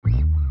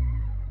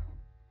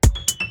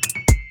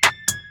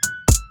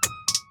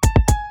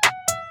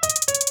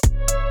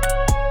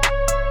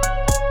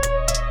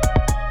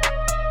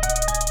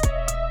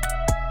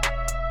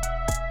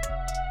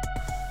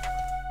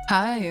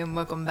Hi, and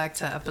welcome back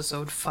to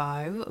episode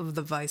 5 of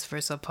the Vice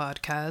Versa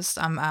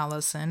podcast. I'm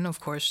Allison,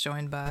 of course,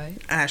 joined by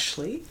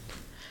Ashley.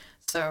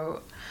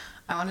 So,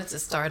 I wanted to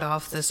start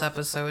off this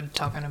episode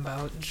talking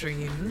about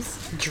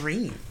dreams.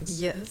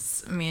 Dreams?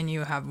 Yes, me and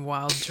you have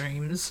wild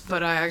dreams,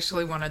 but I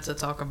actually wanted to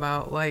talk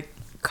about, like,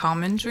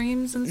 common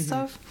dreams and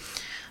stuff.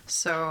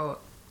 So,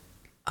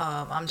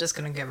 I'm just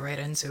gonna get right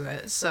into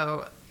it.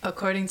 So,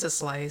 according to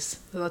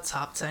Slice, the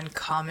top 10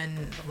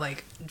 common,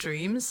 like,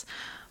 dreams.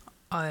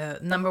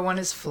 Number 1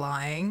 is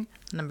flying.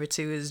 Number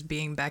 2 is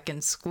being back in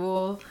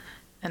school.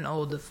 An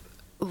old,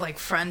 like,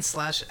 friend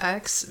 /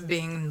 ex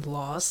being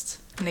lost.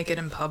 Naked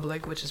in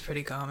public, which is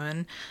pretty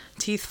common.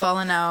 Teeth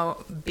falling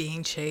out,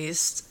 being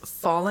chased,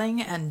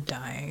 falling, and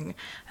dying.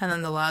 And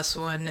then the last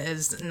one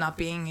is not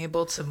being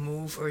able to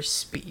move or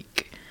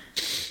speak.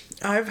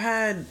 I've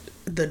had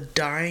the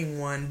dying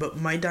one, but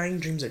my dying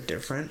dreams are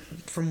different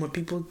from what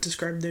people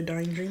describe their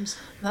dying dreams.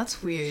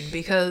 That's weird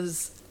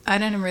because I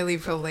didn't really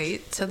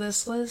relate to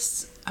this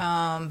list.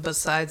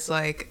 Besides,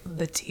 like,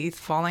 the teeth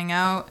falling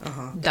out,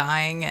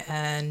 dying,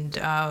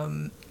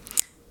 and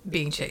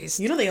being chased.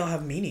 You know they all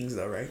have meanings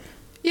though, right?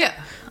 Yeah.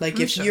 Like,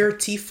 if your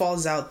teeth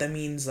falls out, that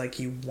means, like,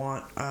 you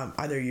want,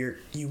 either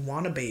you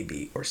want a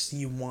baby or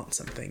you want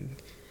something.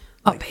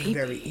 Like, a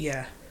baby?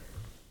 Yeah.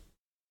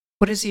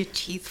 What does your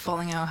teeth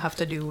falling out have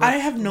to do with, I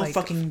have no like,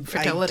 fucking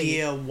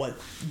fertility? idea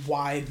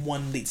why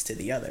one leads to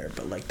the other,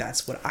 but, like,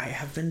 that's what I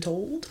have been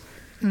told.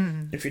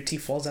 If your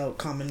teeth falls out,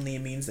 commonly it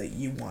means that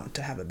you want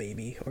to have a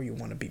baby or you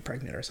want to be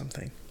pregnant or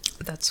something.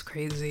 That's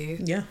crazy.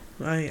 Yeah,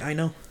 I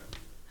know.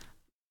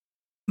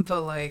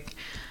 But, like,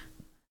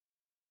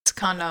 it's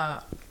kind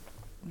of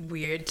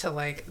weird to,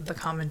 like, the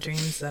common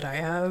dreams that I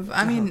have.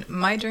 I mean,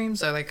 my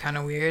dreams are, like, kind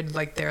of weird.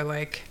 Like, they're,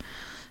 like,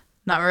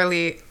 not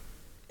really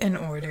in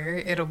order.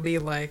 It'll be,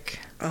 like...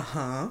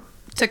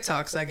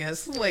 TikToks, I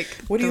guess. Like,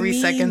 what do you 3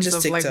 mean, seconds just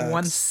of, TikToks? like,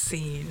 one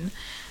scene.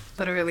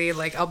 Literally,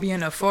 like, I'll be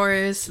in a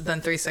forest,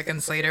 then 3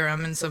 seconds later,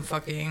 I'm in some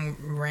fucking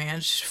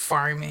ranch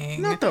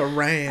farming. Not the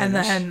ranch. And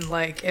then,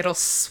 like, it'll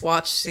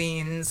swatch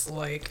scenes,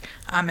 like,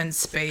 I'm in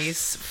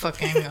space,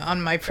 fucking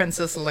on my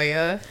Princess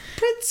Leia.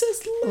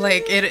 Princess Leia.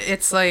 Like,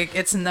 it's like,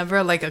 it's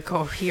never, like, a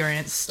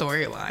coherent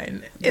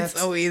storyline.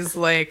 It's always,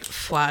 like,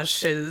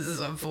 flashes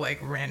of, like,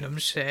 random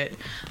shit.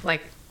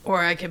 Like,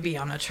 or I could be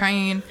on a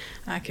train,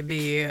 I could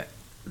be,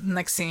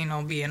 next scene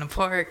I'll be in a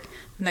park,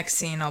 next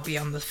scene I'll be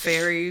on the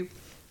ferry.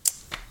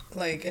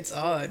 Like, it's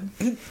odd.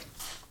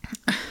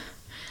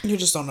 You're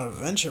just on an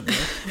adventure, bro.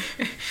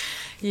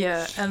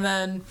 Yeah, and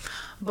then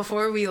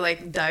before we,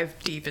 like,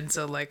 dive deep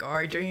into, like,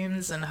 our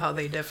dreams and how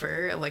they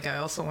differ, like, I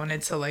also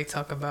wanted to, like,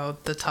 talk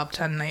about the top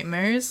 10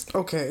 nightmares.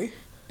 Okay.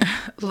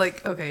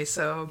 Like, okay,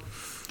 so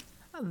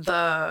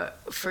the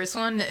first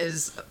one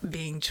is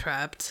being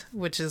trapped,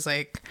 which is,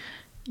 like,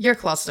 you're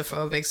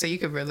claustrophobic, so you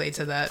could relate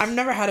to that. I've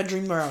never had a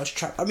dream where I was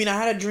trapped. I mean, I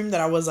had a dream that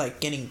I was, like,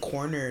 getting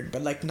cornered,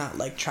 but, like, not,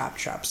 like,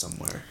 trapped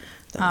somewhere.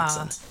 That makes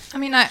sense. I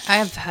mean, I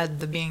have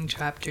had the being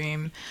trapped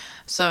dream.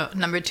 So,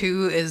 number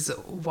 2 is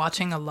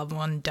watching a loved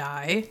one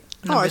die.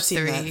 Number I've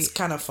seen 3... that. It's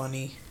kind of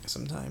funny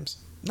sometimes.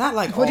 Not,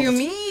 like, What do you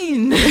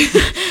mean?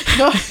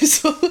 No,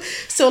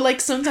 so,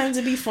 like, sometimes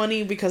it'd be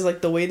funny because, like,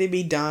 the way they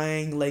be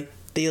dying, like,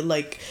 they,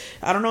 like,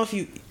 I don't know if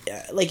you,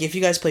 like, if you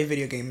guys play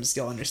video games,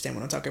 you'll understand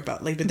what I'm talking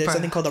about. Like, but there's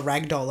something called the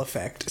ragdoll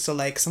effect. So,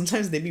 like,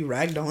 sometimes they be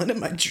ragdolling in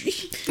my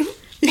dream.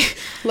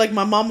 Like,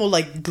 my mom will,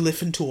 like,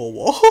 glyph into a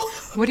wall.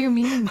 What do you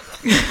mean?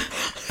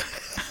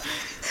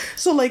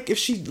 So, like, if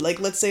she,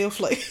 like, let's say if,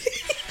 like,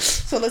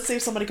 so let's say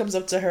if somebody comes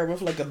up to her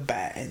with, like, a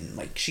bat and,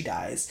 like, she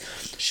dies,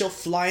 she'll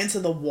fly into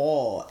the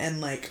wall and,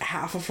 like,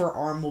 half of her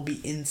arm will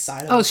be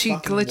inside of the she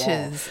fucking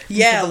glitches. wall.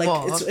 Yeah, like,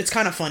 wall. it's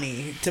kind of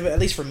funny, at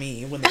least for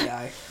me, when they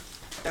die.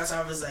 That's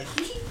how I was like...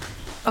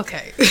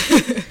 Okay.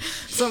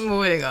 So,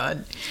 moving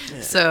on.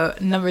 Yeah. So,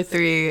 number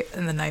 3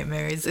 in the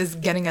nightmares is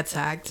getting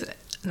attacked.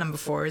 Number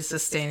 4 is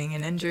sustaining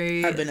an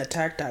injury. I've been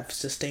attacked. I've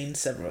sustained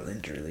several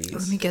injuries.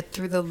 Let me get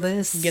through the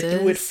list. Get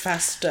through it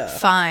faster.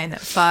 Fine.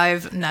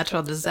 5,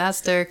 natural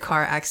disaster,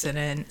 car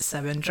accident.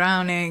 7,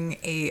 drowning.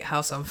 8,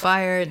 house on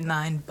fire.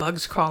 9,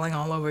 bugs crawling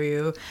all over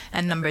you.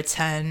 And number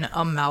 10,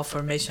 a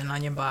malformation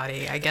on your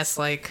body. I guess,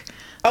 like,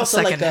 a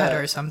second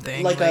head or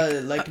something. Like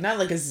not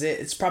like a zit.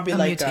 It's probably a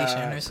like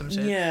mutation or some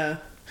shit. Yeah.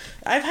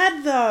 I've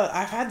had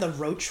the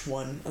roach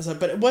one,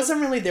 but it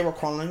wasn't really they were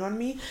crawling on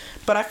me.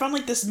 But I found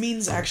like this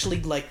means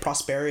actually like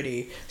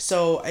prosperity.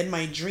 So in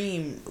my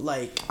dream,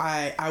 like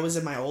I was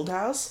in my old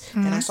house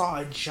and I saw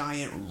a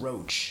giant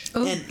roach.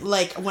 Ooh. And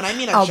like when I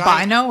mean a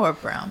albino or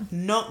brown?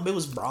 No, it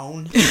was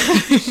brown.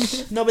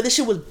 No, but this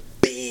shit was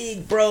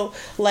big, bro.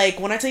 Like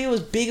when I tell you it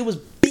was big, it was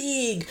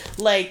big.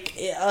 Like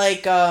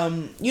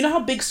you know how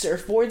big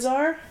surfboards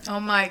are? Oh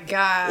my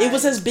god. It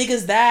was as big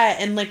as that,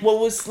 and like what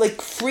was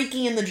like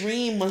freaky in the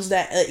dream was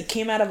that it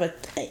came out of a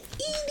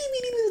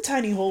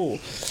tiny hole.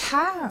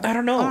 How? I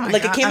don't know. Oh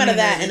Like God. it came out of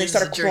that, and it it's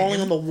started a dream.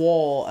 crawling on the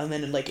wall, and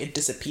then it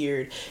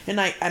disappeared. And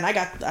I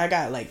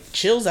got like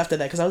chills after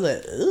that because I was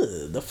like,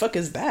 ugh, the fuck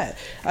is that?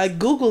 I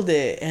googled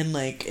it, and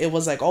like it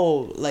was like,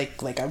 oh,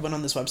 like I went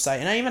on this website,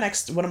 and I even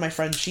asked one of my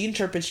friends. She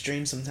interprets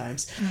dreams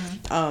sometimes.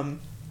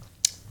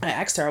 I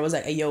asked her, I was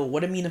like, hey, yo, what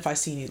do it mean if I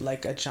see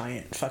like a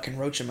giant fucking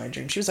roach in my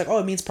dream? She was like, oh,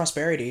 it means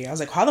prosperity. I was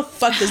like, how the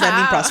fuck does that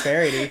mean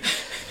prosperity?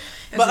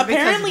 But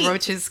apparently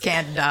roaches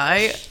can't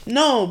die.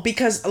 No,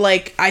 because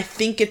like I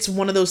think it's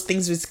one of those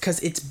things because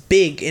it's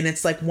big, and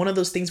it's like one of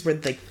those things where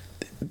like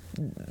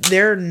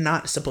they're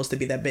not supposed to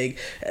be that big.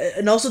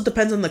 It also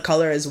depends on the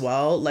color as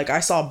well. Like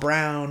I saw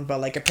brown, but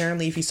like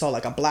apparently if you saw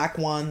like a black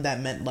one, that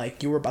meant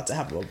like you were about to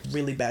have a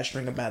really bad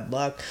string of bad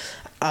luck.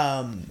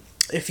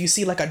 If you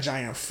see like a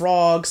giant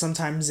frog,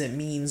 sometimes it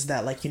means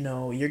that like, you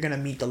know, you're gonna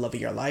meet the love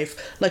of your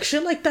life, like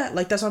shit like that.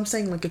 Like that's what I'm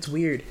saying, like it's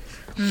weird.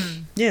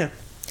 Yeah,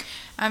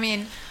 I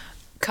mean,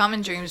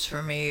 common dreams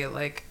for me,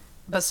 like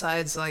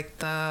besides like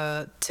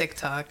the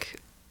TikTok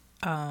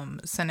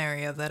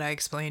scenario that I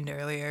explained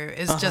earlier,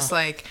 is just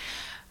like,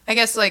 I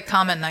guess like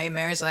common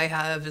nightmares I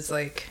have is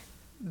like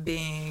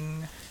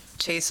being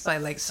chased by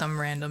like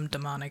some random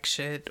demonic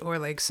shit or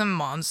like some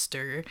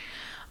monster.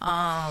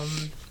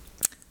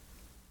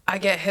 I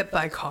get hit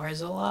by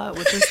cars a lot,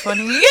 which is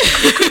funny.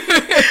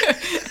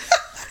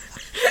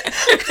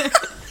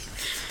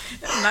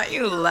 Not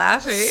you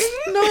laughing.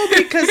 No,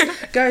 because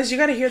guys, you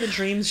gotta hear the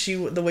dreams.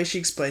 The way she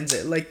explains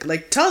it.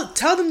 Like tell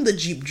them the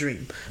Jeep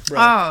dream, bro.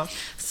 Oh,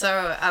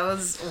 so I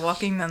was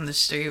walking down the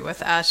street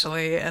with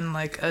Ashley and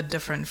like a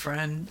different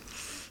friend.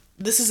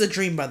 This is a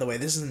dream, by the way.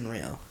 This isn't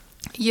real.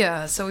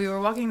 Yeah, so we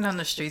were walking down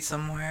the street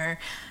somewhere,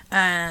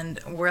 and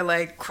we're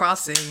like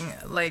crossing,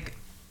 like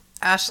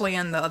Ashley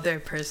and the other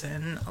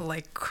person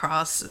like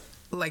cross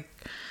like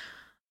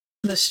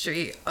the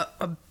street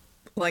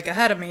like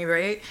ahead of me,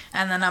 right?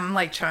 And then I'm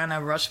like trying to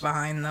rush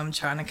behind them,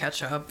 trying to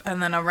catch up,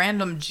 and then a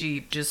random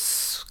Jeep just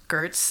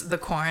skirts the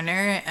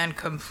corner and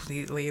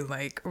completely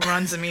like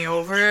runs me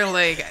over,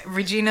 like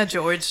Regina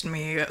Georged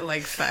me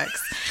like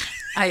facts.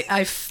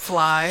 I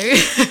fly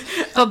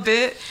a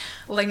bit,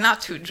 like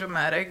not too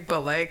dramatic,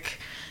 but like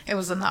it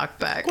was a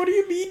knockback. What do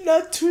you mean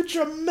not too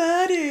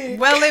dramatic?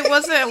 Well, it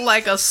wasn't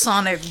like a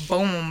sonic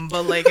boom,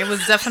 but like it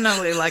was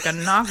definitely like a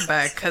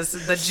knockback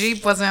because the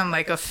Jeep wasn't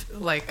like a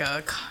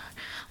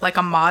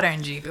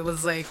modern Jeep. It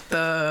was like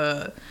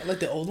the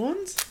old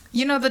ones.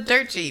 You know, the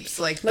dirt Jeeps,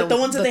 like the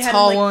ones that the they had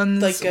tall in,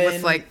 ones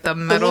with like the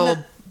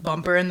metal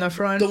bumper in the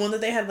front. The one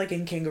that they had like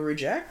in Kangaroo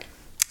Jack.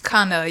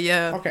 Kinda,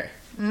 yeah. Okay.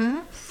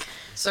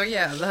 So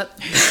yeah,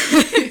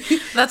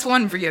 that's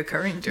one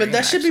reoccurring dream. But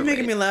that should be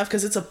making me laugh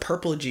because it's a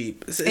purple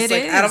Jeep. It's it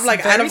like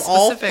is, out of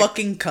all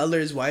fucking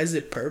colors, why is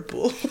it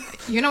purple?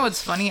 You know what's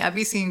funny? I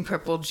be seeing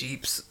purple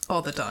Jeeps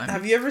all the time.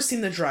 Have you ever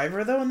seen the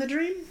driver though in the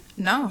dream?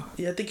 No.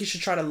 Yeah, I think you should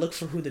try to look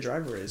for who the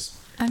driver is.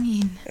 I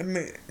mean,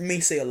 it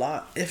may say a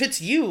lot. If it's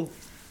you,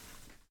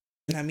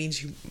 that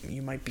means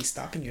you might be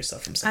stopping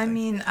yourself from something. I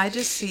mean, I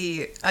just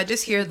hear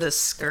the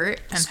skirt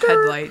and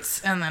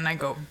headlights, and then I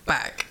go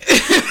back.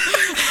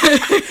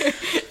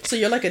 So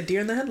you're like a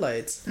deer in the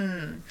headlights.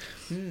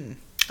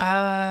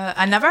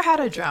 I never had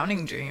a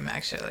drowning dream,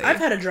 actually. I've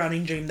had a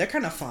drowning dream. They're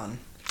kind of fun.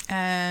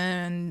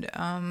 And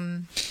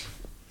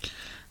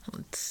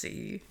let's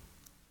see.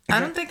 I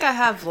don't think I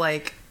have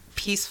like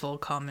peaceful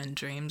common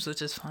dreams,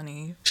 which is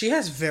funny. She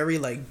has very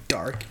like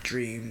dark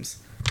dreams.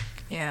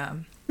 Yeah.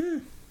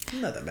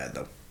 Not that bad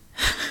though.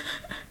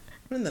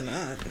 When they're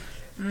not.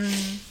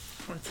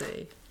 Let's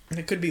see.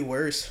 It could be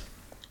worse.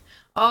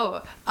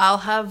 Oh, I'll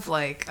have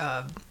like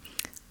I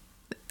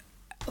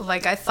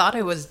thought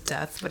it was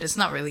death, but it's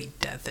not really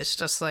death. It's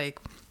just like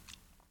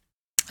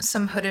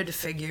some hooded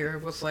figure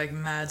with like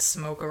mad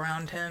smoke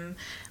around him.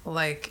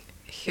 Like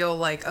he'll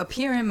like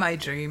appear in my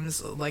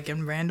dreams like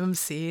in random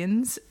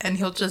scenes, and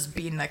he'll just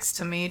be next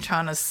to me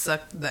trying to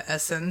suck the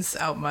essence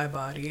out my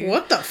body.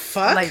 What the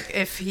fuck? Like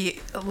if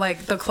he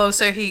like the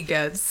closer he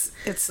gets,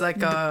 it's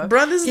like a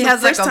bro, this is he the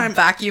has first like a time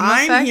vacuum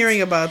I'm effect.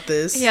 hearing about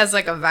this. He has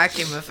like a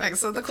vacuum effect,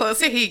 so the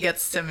closer he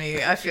gets to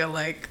me, I feel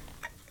like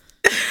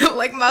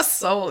like my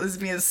soul is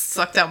being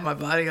sucked out my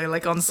body,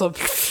 like on some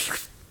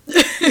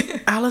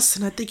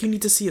Allison, I think you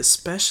need to see a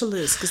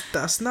specialist because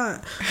that's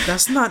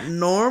not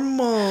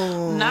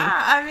normal. Nah,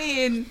 I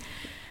mean,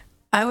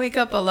 I wake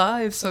up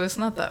alive, so it's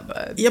not that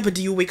bad. Yeah, but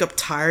do you wake up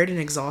tired and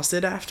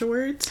exhausted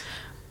afterwards?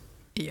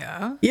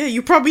 Yeah. Yeah,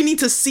 you probably need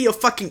to see a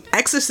fucking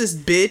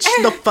exorcist, bitch.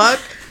 The fuck?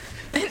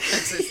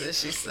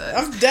 Exorcist, she said.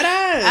 I'm dead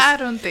ass. I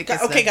don't think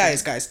it's okay,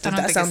 that guys. deep.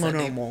 Does that sound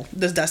normal?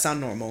 Does that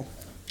sound normal?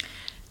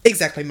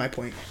 Exactly my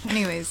point.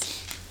 Anyways.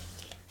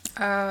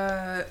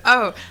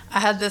 I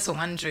had this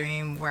one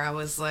dream where I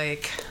was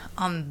like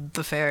on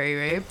the ferry,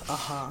 right?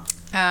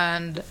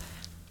 And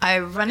I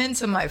run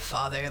into my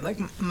father, like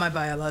my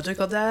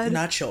biological dad.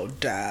 Not your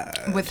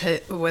dad. With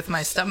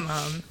my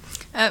stepmom.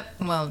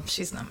 Well,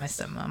 she's not my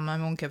stepmom. I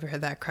won't give her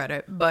that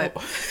credit. But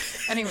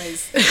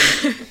anyways.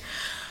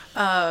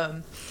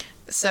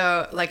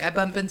 So, like, I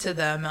bump into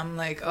them. I'm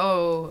like,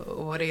 oh,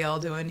 what are y'all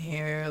doing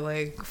here?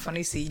 Like,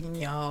 funny seeing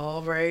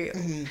y'all, right?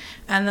 Mm-hmm.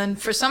 And then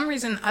for some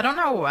reason, I don't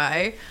know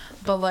why,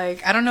 but,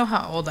 like, I don't know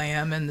how old I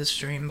am in this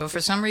dream, but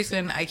for some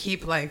reason, I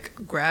keep,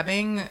 like,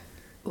 grabbing,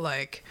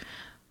 like,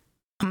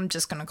 I'm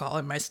just gonna call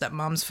it my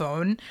stepmom's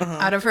phone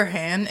out of her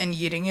hand and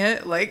yeeting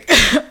it, like,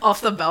 off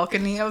the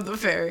balcony of the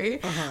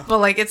ferry. But,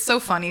 like, it's so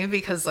funny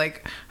because,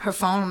 like, her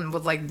phone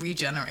would, like,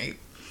 regenerate.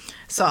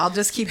 So I'll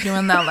just keep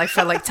doing that like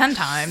for like 10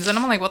 times. And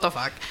I'm like, what the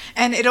fuck?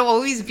 And it'll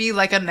always be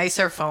like a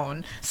nicer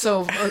phone.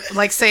 So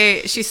like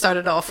say she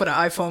started off with an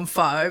iPhone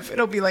 5.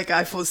 It'll be like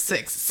iPhone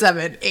 6,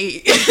 7,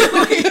 8.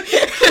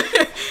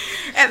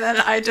 And then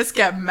I just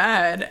get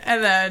mad.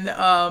 And then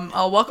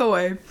I'll walk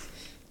away.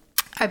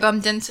 I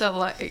bumped into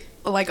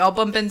like I'll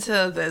bump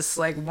into this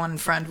like one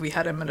friend we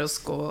had in middle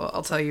school.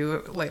 I'll tell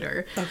you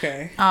later.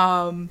 Okay.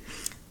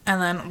 And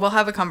then we'll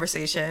have a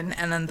conversation,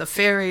 and then the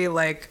ferry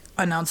like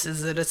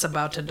announces that it's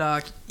about to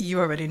dock. You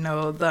already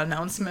know the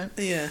announcement.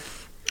 Yeah.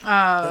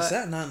 Is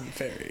that not on the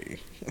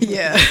ferry?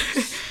 Yeah.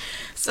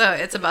 So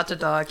it's about to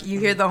dock. You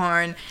hear the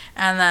horn,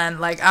 and then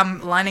like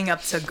I'm lining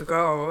up to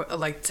go,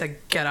 like to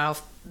get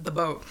off the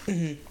boat,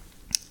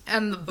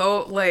 and the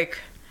boat like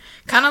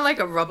kind of like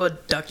a rubber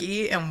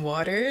ducky in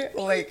water,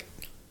 like.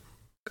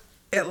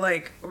 It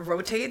like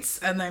rotates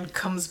and then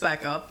comes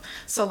back up,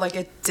 so like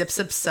it dips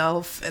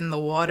itself in the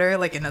water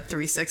like in a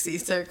 360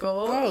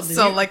 circle. Oh,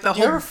 so like the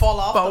whole ever fall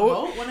off boat, the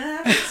boat when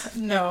it happens?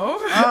 No.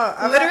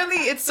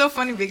 Literally, it's so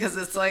funny because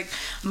it's like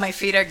my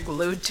feet are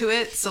glued to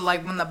it, so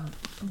like when the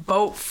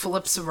boat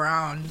flips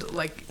around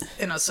like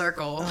in a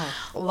circle,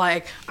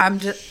 like I'm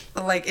just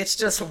like it's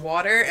just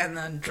water and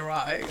then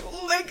dry.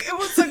 Like it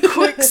was a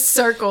quick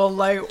circle,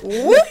 like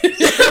whoop.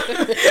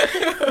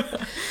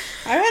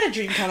 I had a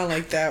dream kind of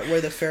like that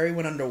where the ferry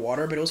went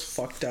underwater, but it was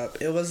fucked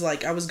up. It was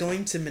like I was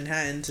going to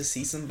Manhattan to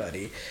see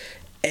somebody,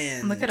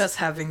 and look at us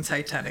having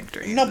Titanic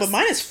dreams. No, but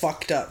mine is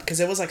fucked up because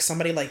it was like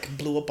somebody like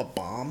blew up a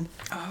bomb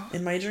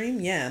in my dream.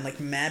 Yeah, and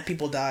like mad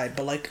people died,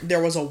 but like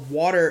there was a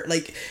water,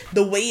 like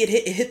the way it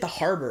hit the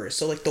harbor,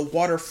 so like the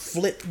water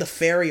flipped the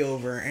ferry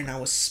over, and I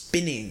was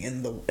spinning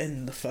in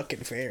the fucking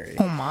ferry.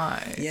 Oh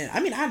my. Yeah,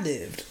 I mean I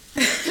lived.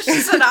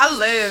 She said I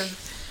lived.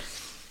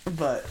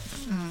 But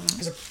it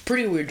was a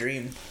pretty weird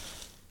dream.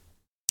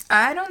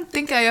 I don't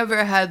think I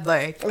ever had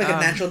like a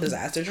natural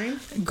disaster dream.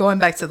 Going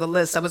back to the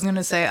list, I was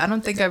gonna say I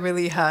don't think I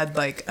really had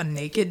like a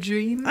naked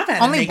dream. I've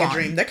had a naked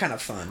dream. They're kind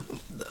of fun.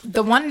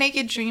 The one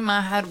naked dream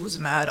I had was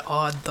mad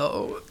odd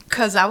though,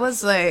 cause I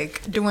was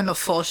like doing a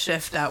full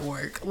shift at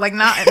work, like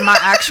not in my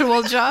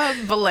actual job,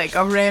 but like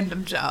a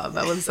random job.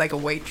 I was like a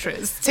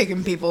waitress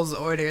taking people's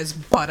orders,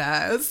 butt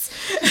ass,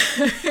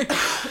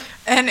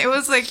 and it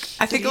was like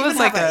I think it was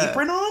like an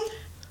apron on.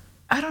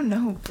 I don't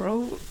know,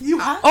 bro. You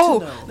have to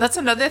know. That's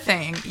another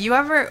thing. You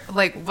ever,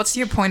 like, what's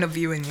your point of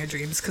view in your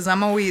dreams? Because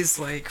I'm always,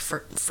 like,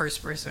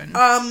 first person.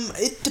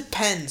 It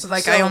depends.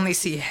 Like, I only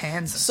see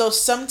hands. So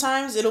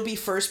sometimes it'll be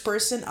first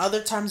person.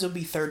 Other times it'll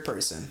be third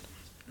person.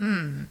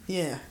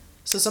 Yeah.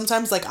 So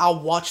sometimes, like, I'll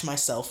watch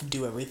myself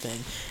do everything.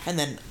 And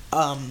then,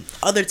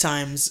 other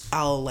times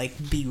I'll,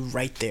 like, be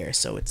right there.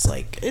 So it's,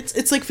 like,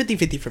 it's like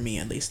 50-50 for me,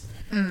 at least.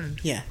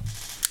 Yeah.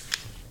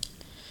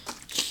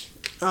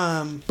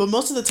 But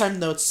most of the time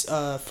though it's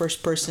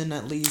first person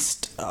at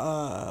least.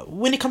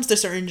 When it comes to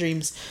certain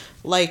dreams,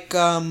 like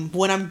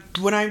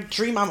when I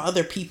dream I'm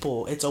other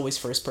people, it's always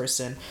first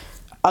person.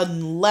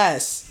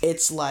 Unless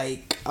it's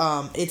like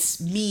it's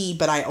me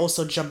but I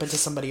also jump into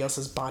somebody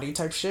else's body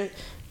type shit,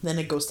 then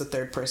it goes to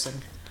third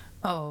person.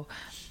 Oh.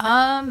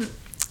 I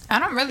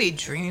don't really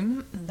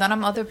dream that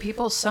I'm other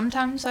people.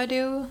 Sometimes I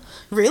do.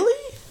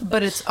 Really?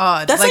 But it's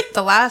odd. That's like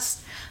the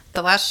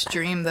last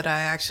dream that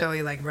I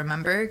actually like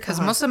remember, because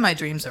most of my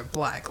dreams are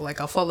black. Like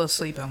I'll fall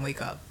asleep and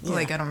wake up. Yeah.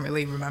 Like I don't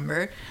really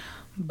remember.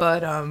 But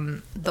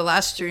the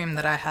last dream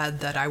that I had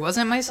that I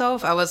wasn't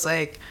myself, I was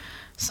like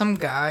some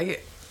guy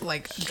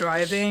like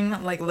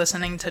driving, like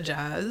listening to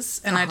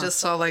jazz, and I just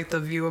saw like the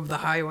view of the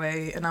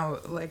highway, and I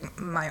like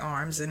my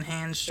arms and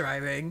hands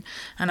driving,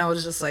 and I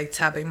was just like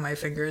tapping my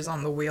fingers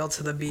on the wheel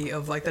to the beat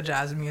of like the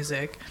jazz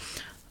music.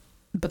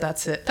 But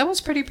that's it. That was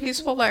pretty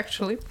peaceful,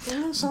 actually.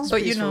 Yeah, sounds peaceful.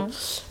 You know,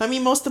 I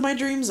mean, most of my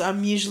dreams,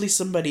 I'm usually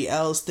somebody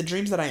else. The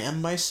dreams that I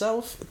am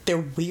myself, they're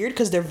weird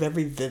because they're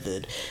very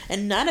vivid.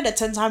 And 9 out of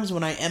 10 times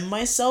when I am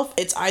myself,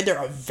 it's either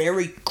a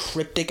very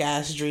cryptic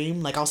ass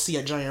dream, like I'll see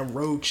a giant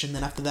roach, and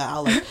then after that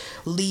I'll like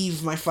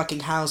leave my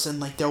fucking house, and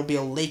like there'll be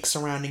a lake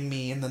surrounding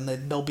me, and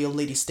then there'll be a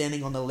lady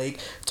standing on the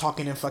lake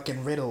talking in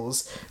fucking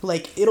riddles.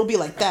 Like it'll be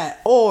like that,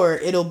 or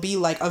it'll be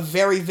like a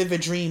very vivid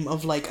dream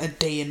of like a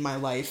day in my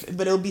life,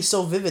 but it'll be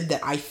so vivid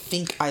that I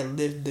think I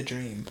lived the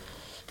dream.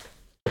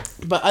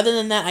 But other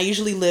than that, I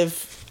usually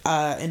live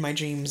in my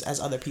dreams as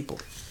other people,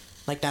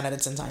 like 9 out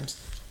of 10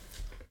 times.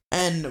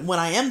 And when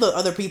I am the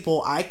other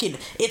people,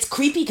 it's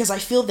creepy because I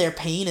feel their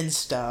pain and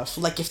stuff.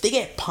 Like if they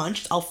get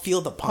punched, I'll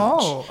feel the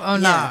punch. Oh,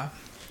 nah.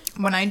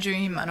 When I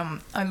dream,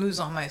 I lose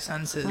all my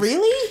senses.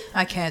 Really?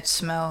 I can't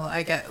smell.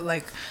 I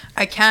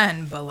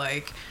can, but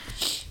like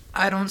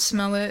I don't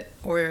smell it,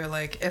 or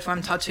like if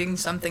I'm touching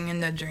something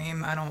in the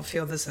dream, I don't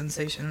feel the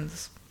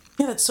sensations.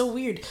 Yeah, that's so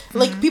weird.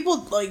 Like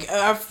people, like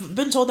I've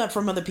been told that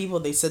from other people.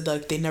 They said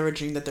like they never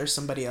dream that there's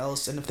somebody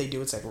else, and if they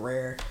do, it's like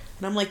rare.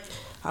 And I'm like,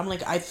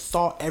 I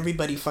thought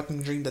everybody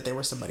fucking dreamed that they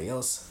were somebody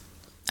else.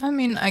 I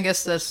mean, I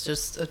guess that's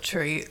just a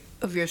trait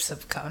of your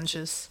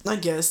subconscious. I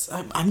guess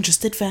I'm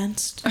just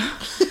advanced.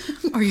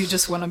 Or you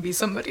just want to be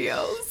somebody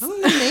else.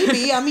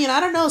 Maybe. I mean, I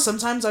don't know.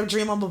 Sometimes I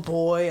dream I'm a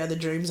boy. Other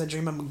dreams I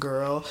dream I'm a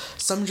girl.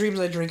 Some dreams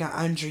I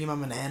dream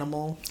I'm an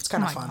animal. It's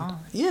kind of fun. God.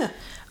 Yeah.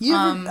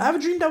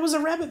 I've dreamed I was a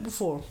rabbit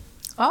before.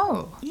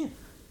 Oh. Yeah.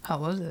 How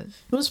was it?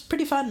 It was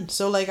pretty fun.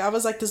 So, like, I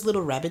was like this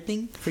little rabbit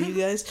thing for you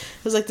guys.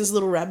 It was like this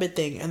little rabbit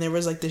thing, and there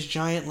was like this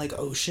giant like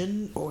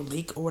ocean or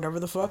lake or whatever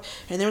the fuck,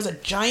 and there was a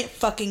giant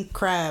fucking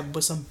crab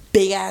with some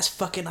big ass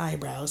fucking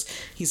eyebrows.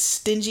 He's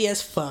stingy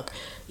as fuck.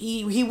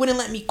 He wouldn't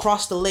let me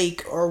cross the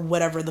lake or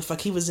whatever the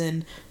fuck he was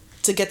in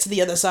to get to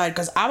the other side,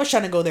 because I was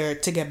trying to go there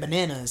to get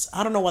bananas.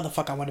 I don't know why the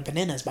fuck I wanted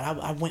bananas, but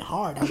I went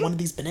hard. I wanted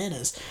these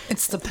bananas.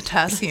 It's the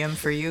potassium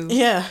for you.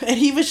 Yeah, and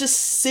he was just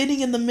sitting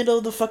in the middle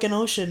of the fucking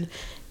ocean,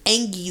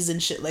 angies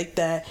and shit like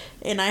that,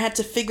 and I had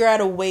to figure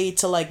out a way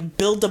to like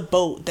build a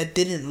boat that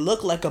didn't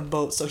look like a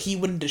boat so he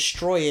wouldn't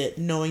destroy it,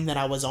 knowing that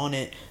I was on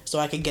it, so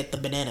I could get the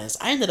bananas.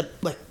 I ended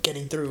up like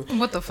getting through.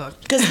 What the fuck?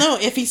 Because no,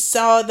 if he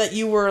saw that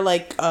you were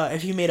like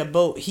if you made a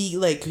boat, he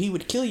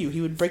would kill you.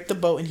 He would break the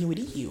boat and he would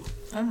eat you.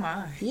 Oh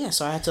my. Yeah,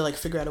 so I had to like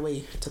figure out a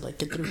way to like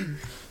get through.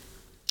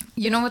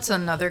 You know what's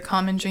another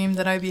common dream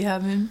that I be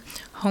having?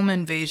 Home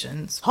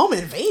invasions. Home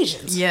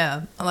invasions?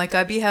 Yeah, like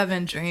I be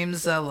having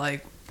dreams that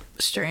like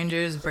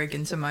strangers break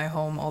into my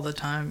home all the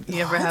time.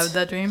 You ever have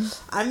that dream?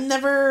 I've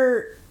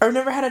never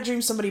had a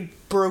dream somebody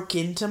broke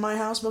into my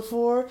house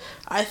before.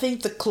 I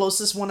think the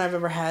closest one I've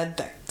ever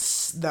had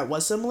that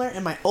was similar,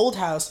 in my old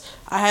house,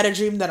 I had a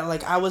dream that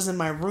like I was in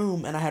my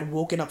room and I had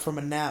woken up from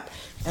a nap,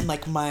 and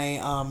like my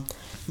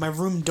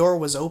room door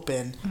was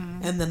open,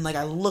 and then like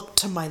I looked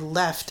to my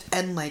left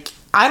and like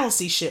I don't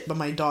see shit but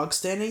my dog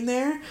standing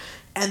there,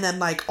 and then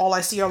like all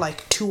I see are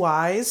like two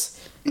eyes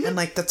and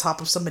like the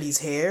top of somebody's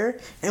hair,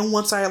 and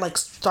once I like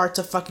start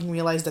to fucking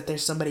realize that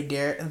there's somebody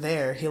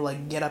there, he'll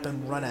like get up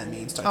and run at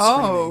me and start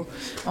screaming.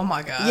 Oh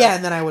my god. Yeah,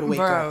 and then I would wake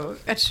up. Bro,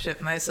 I'd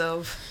shit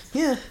myself.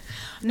 Yeah.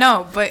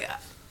 No, but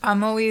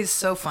I'm always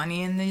so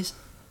funny in these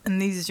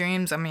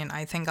dreams. I mean,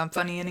 I think I'm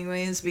funny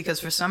anyways, because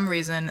for some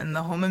reason in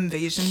the home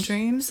invasion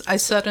dreams, I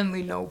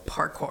suddenly know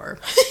parkour.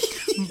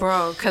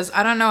 Bro, because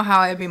I don't know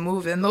how I be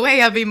moving. The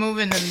way I be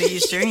moving in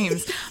these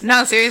dreams.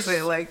 No,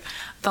 seriously, like,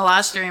 the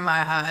last dream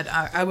I had,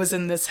 I was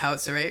in this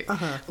house, right?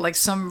 Like,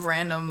 some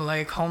random,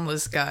 like,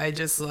 homeless guy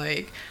just,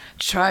 like,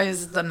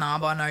 tries the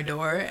knob on our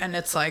door, and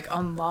it's, like,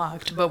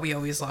 unlocked, but we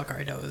always lock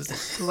our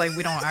doors. Like,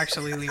 we don't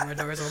actually leave our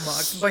doors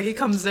unlocked. But he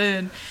comes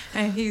in,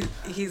 and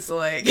he's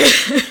like,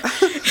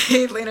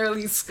 he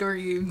literally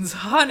screams,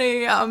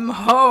 "Honey, I'm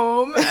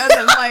home." And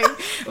then,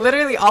 like,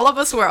 literally all of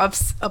us were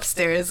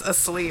upstairs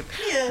asleep.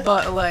 Yeah.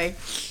 But, like,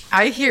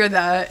 I hear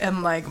that,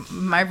 and, like,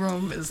 my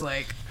room is,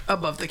 like,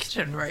 above the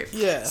kitchen, right?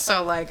 Yeah.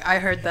 So, like, I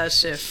heard that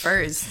shit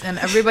first, and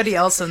everybody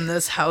else in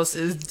this house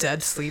is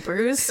dead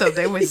sleepers, so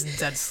they was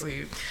dead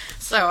sleep.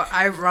 So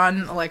I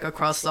run, like,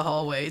 across the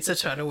hallway to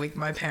try to wake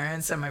my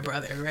parents and my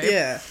brother, right?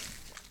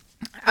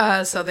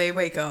 Yeah. So they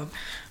wake up.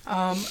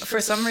 For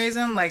some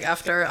reason, like,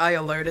 after I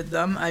alerted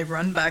them, I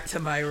run back to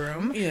my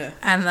room. Yeah.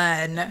 And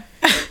then,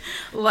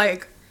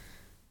 like,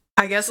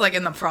 I guess, like,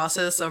 in the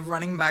process of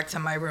running back to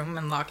my room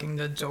and locking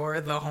the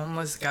door, the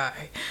homeless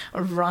guy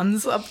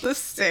runs up the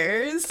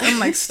stairs and,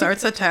 like,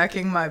 starts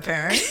attacking my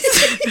parents.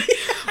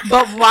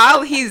 But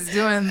while he's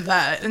doing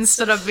that,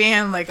 instead of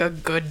being, like, a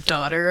good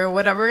daughter or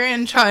whatever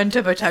and trying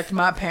to protect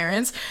my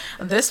parents,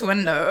 this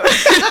window,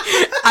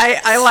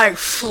 I like,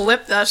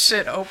 flip that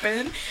shit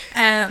open,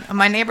 and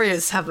my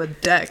neighbors have a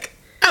deck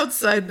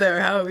outside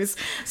their house,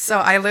 so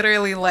I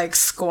literally like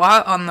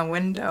squat on the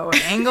window,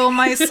 angle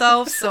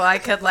myself so I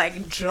could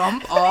like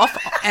jump off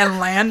and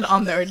land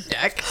on their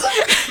deck,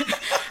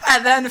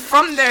 and then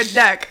from their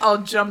deck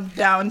I'll jump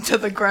down to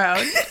the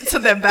ground to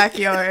their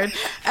backyard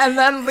and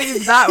then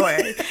leave that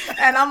way.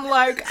 And I'm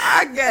like,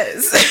 I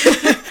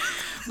guess.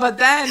 But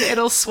then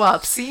it'll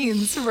swap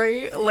scenes,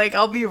 right? Like,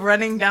 I'll be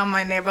running down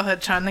my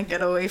neighborhood trying to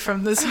get away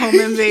from this home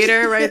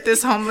invader, right?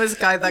 This homeless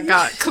guy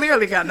that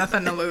clearly got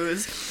nothing to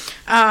lose.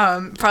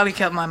 Probably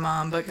killed my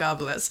mom, but God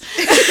bless.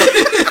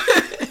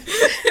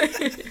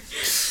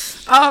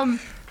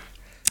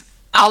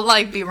 I'll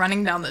like be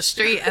running down the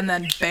street, and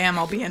then bam,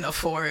 I'll be in a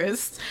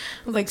forest,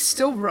 like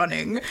still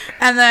running.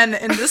 And then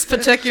in this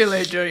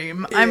particular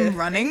dream, I'm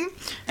running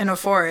in a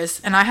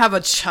forest, and I have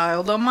a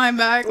child on my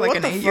back, like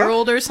an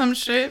 8-year-old or some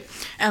shit,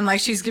 and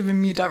like she's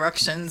giving me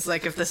directions,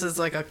 like if this is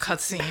like a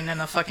cutscene in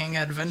a fucking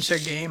adventure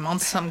game on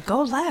some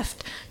go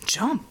left,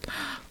 jump,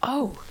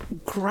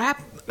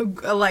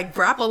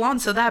 grapple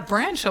onto that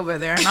branch over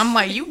there. And I'm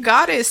like, you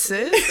got it,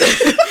 sis.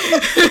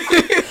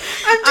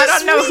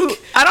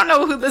 I don't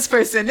know who this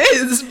person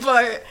is,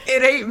 but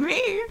it ain't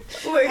me.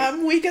 Like,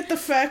 I'm weak at the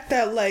fact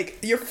that, like,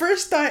 your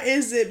first thought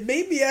is that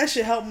maybe I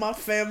should help my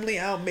family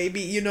out.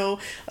 Maybe,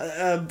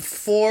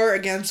 4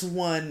 against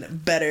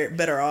 1,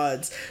 better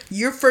odds.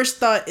 Your first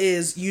thought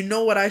is, you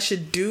know what I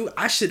should do?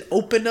 I should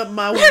open up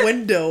my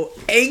window,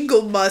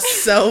 angle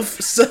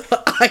myself so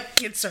I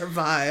can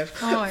survive.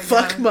 Oh my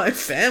Fuck God. my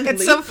family.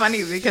 It's so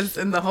funny because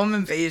in the home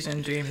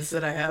invasion dreams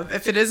that I have,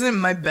 if it isn't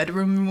my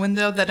bedroom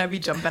window that I be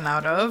jumping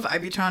out of, I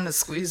be trying to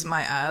squeeze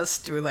my ass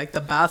through like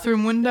the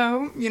bathroom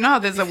window. You know how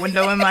there's a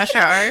window in my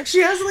shower?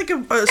 She has like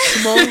a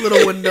small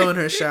little window in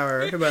her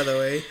shower, by the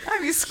way. I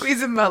be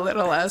squeezing my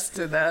little ass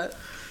to that.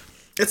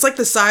 It's like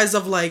the size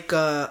of like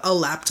a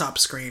laptop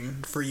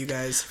screen for you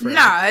guys.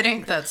 Nah, it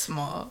ain't that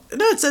small.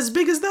 No, it's as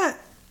big as that.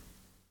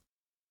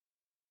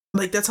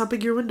 Like, that's how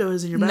big your window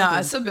is in your bathroom. Nah,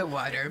 it's a bit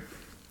wider.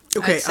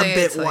 Okay, a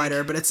bit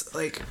wider, but it's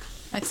like...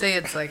 I'd say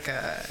it's like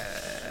a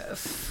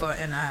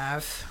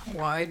 1.5 feet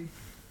wide.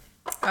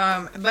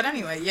 But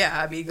anyway, yeah,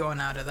 I'd be going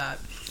out of that.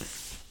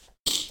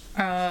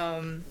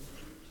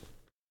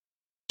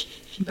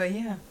 But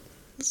yeah.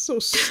 It's so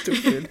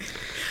stupid.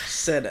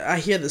 Said, I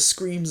hear the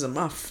screams of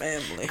my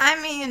family.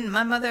 I mean,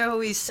 my mother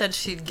always said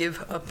she'd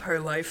give up her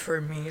life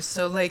for me.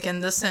 So, like, in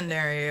this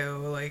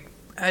scenario, like,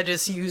 I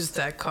just used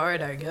that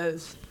card, I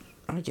guess.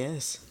 I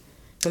guess.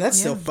 But that's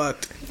still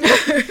fucked.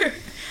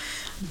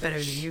 Better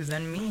to you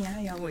than me,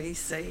 I always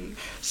say.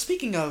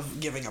 Speaking of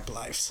giving up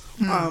lives,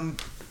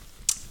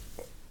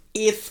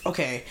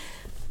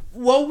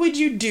 what would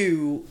you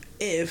do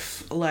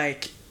if,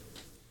 like,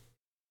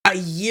 a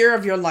year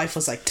of your life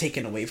was, like,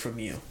 taken away from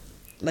you?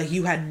 Like,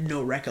 you had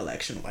no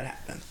recollection of what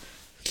happened.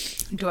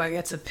 Do I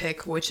get to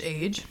pick which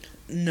age?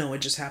 No,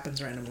 it just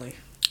happens randomly.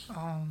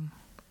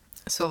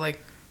 So,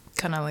 like,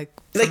 kind of like...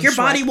 Like, your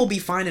body will be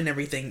fine and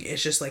everything.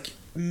 It's just, like,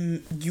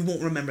 you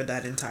won't remember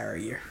that entire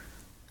year.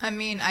 I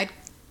mean, I'd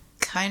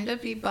kind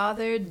of be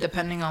bothered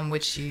depending on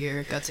which year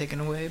it got taken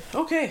away.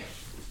 Okay.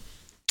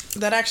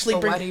 That actually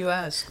But why do you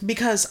ask?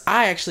 Because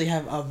I actually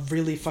have a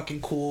really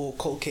fucking cool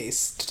cold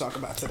case to talk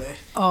about today.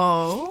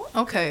 Oh,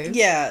 okay.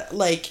 Yeah,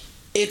 like,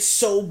 it's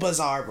so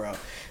bizarre, bro.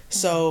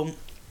 So,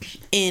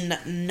 in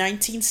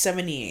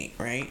 1978,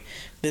 right,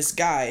 this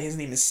guy, his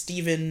name is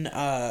Steven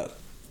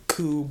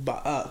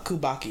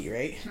Kubacki,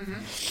 right?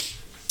 Mm-hmm.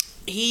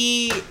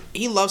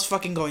 He loves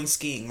fucking going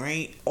skiing,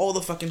 right? All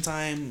the fucking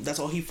time. That's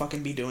all he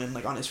fucking be doing.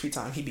 Like, on his free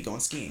time, he'd be going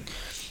skiing.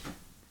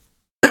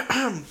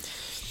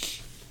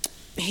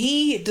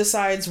 He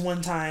decides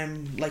one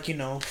time, like,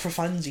 for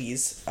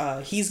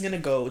funsies, he's gonna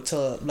go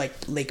to, like,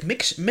 Lake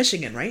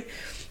Michigan, right?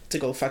 To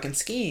go fucking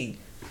skiing.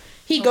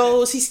 He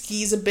goes, he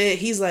skis a bit.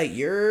 He's like,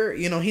 he's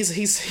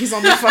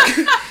on the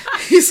fucking,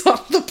 he's on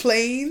the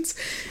plains.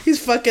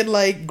 He's fucking,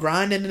 like,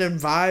 grinding and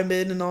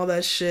vibing and all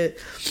that shit.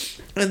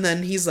 And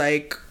then he's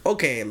like,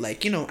 okay,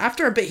 like,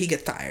 after a bit, he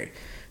gets tired.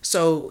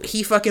 So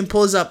he fucking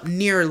pulls up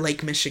near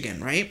Lake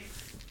Michigan, right?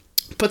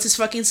 Puts his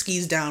fucking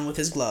skis down with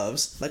his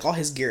gloves, like all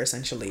his gear,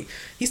 essentially.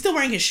 He's still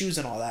wearing his shoes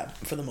and all that,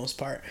 for the most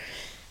part.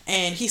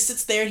 And he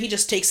sits there, he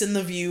just takes in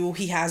the view.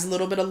 He has a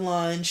little bit of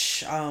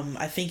lunch.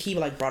 I think he,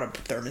 like, brought a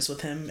thermos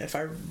with him, if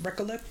I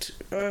recollect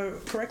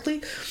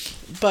correctly.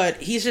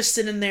 But he's just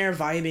sitting there,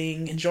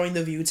 vibing, enjoying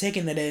the view,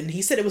 taking it in.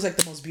 He said it was, like,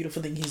 the most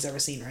beautiful thing he's ever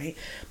seen, right?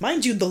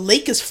 Mind you, the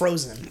lake is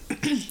frozen.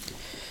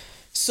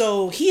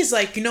 So he's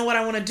like, you know what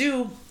I want to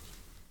do?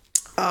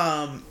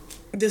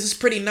 This is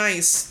pretty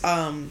nice.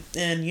 And,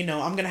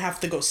 I'm going to have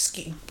to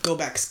go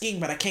back skiing,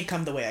 but I can't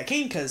come the way I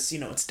came because,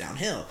 it's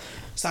downhill.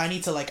 So I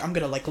need to, like, I'm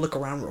going to, like, look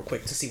around real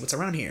quick to see what's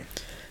around here.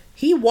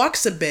 He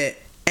walks a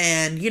bit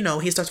and,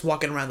 he starts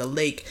walking around the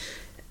lake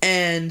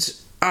and,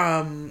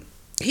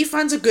 he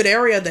finds a good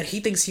area that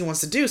he thinks he wants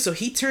to do. So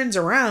he turns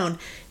around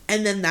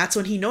and then that's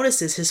when he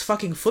notices his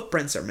fucking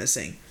footprints are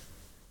missing.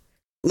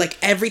 Like,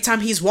 every time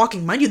he's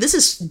walking, mind you, this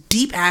is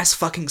deep ass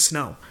fucking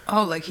snow.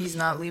 Oh, like he's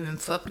not leaving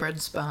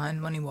footprints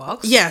behind when he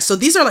walks? Yeah, so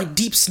these are like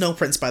deep snow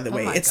prints, by the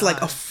way. It's God.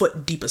 like a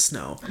foot deep of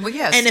snow. Well,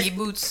 yeah, and ski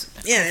boots.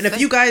 Yeah, and if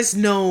you guys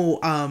know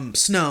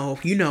snow,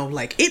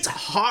 like, it's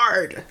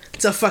hard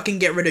to fucking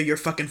get rid of your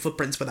fucking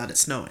footprints without it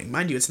snowing.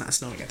 Mind you, it's not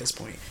snowing at this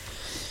point.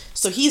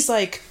 So he's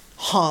like,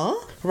 huh?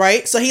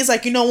 Right? So he's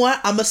like, you know what?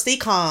 I'm gonna stay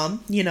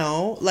calm,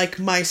 like,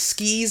 my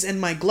skis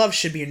and my gloves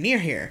should be near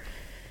here.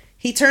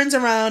 He turns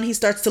around, he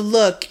starts to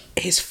look,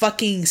 his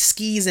fucking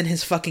skis and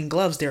his fucking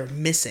gloves, they're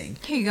missing.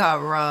 He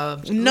got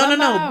robbed.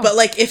 No. But,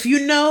 like, if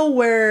you know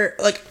where,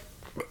 like,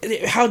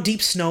 how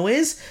deep snow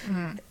is,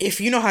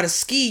 if you know how to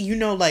ski,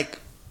 like,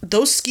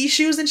 those ski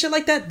shoes and shit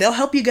like that, they'll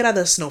help you get out of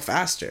the snow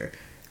faster.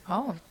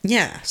 Oh.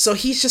 Yeah, so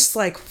he's just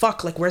like,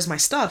 fuck, like, where's my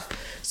stuff?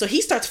 So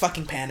he starts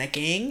fucking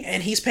panicking,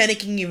 and he's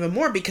panicking even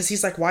more because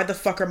he's like, why the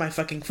fuck are my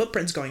fucking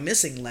footprints going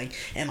missing? Like,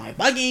 am I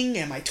bugging?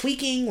 Am I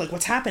tweaking? Like,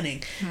 what's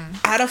happening?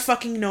 Out of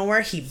fucking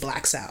nowhere, he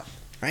blacks out,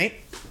 right?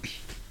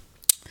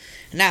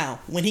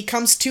 Now, when he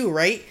comes to,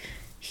 right,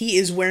 he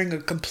is wearing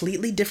a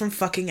completely different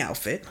fucking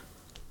outfit.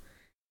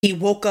 He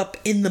woke up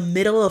in the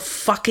middle of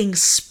fucking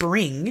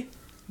spring.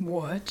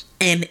 What?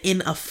 And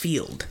in a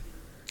field.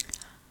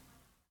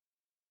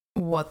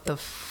 What the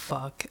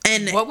fuck?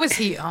 And what was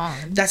he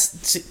on?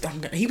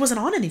 He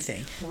wasn't on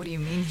anything. What do you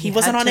mean? He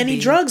wasn't on any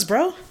drugs,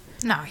 bro.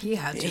 No, he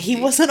had to. He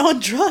wasn't on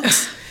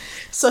drugs.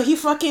 So he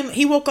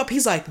woke up.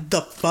 He's like,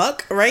 the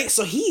fuck, right?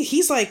 So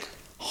he's like,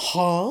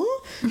 huh?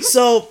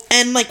 So,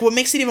 and like, what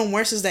makes it even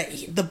worse is that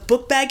the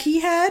book bag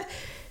he had,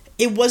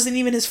 it wasn't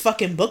even his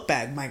fucking book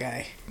bag, my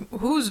guy.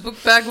 Whose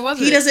book bag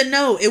was it? He doesn't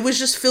know. It was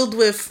just filled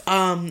with,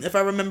 if I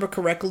remember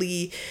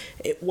correctly,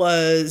 it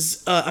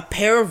was a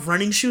pair of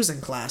running shoes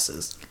and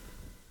glasses.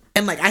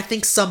 And, like, I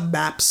think some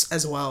maps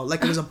as well.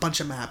 Like, it was a bunch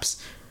of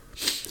maps.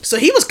 So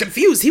he was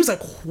confused. He was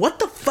like, what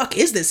the fuck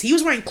is this? He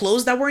was wearing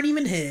clothes that weren't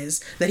even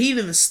his, that he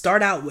didn't even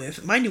start out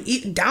with. Mind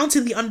you, down to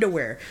the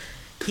underwear.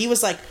 He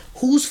was like,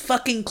 whose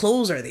fucking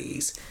clothes are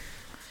these?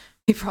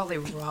 He probably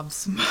robbed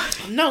somebody.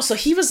 No, so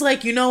he was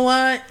like, you know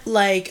what?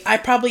 Like, I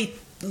probably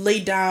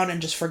laid down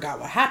and just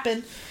forgot what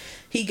happened.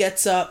 He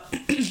gets up.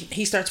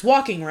 He starts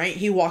walking, right?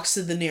 He walks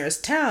to the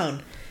nearest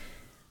town.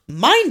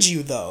 Mind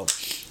you, though,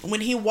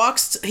 when he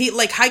walks, he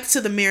like hikes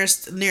to the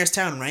nearest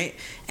town, right?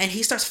 And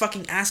he starts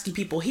fucking asking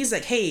people. He's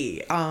like,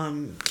 "Hey,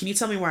 can you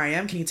tell me where I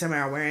am? Can you tell me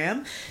where I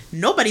am?"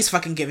 Nobody's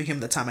fucking giving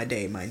him the time of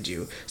day, mind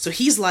you. So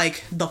he's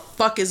like, "The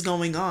fuck is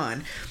going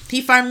on?"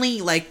 He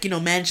finally, like,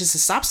 manages to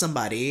stop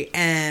somebody,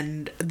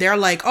 and they're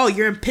like, "Oh,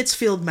 you're in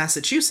Pittsfield,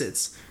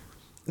 Massachusetts,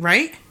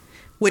 right?"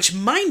 Which,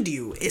 mind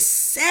you, is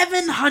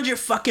 700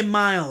 fucking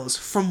miles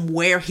from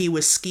where he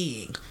was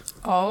skiing.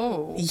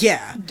 Oh.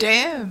 Yeah.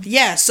 Damn.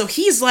 Yeah, so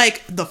he's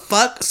like, the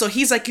fuck? So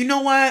he's like, you know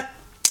what?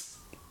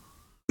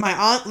 My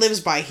aunt lives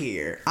by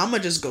here. I'm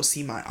gonna just go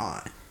see my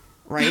aunt,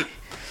 right?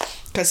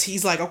 Because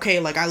he's like,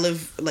 okay,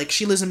 like,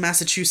 she lives in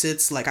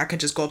Massachusetts. Like, I could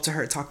just go up to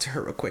her, talk to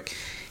her real quick.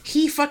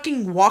 He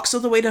fucking walks all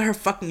the way to her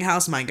fucking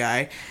house, my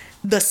guy.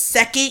 The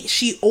second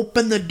she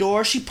opened the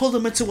door, she pulled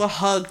him into a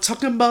hug,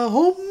 talking about,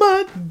 oh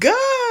my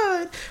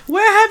God,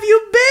 where have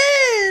you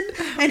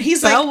been? And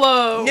he's like,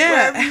 Hello,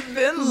 yeah, where have you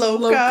been,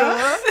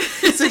 loca?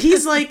 So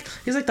he's like,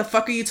 the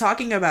fuck are you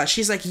talking about?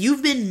 She's like,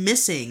 you've been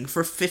missing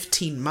for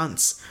 15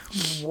 months.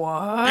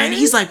 What? And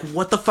he's like,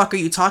 what the fuck are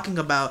you talking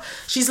about?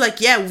 She's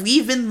like, yeah,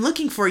 we've been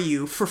looking for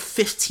you for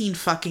 15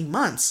 fucking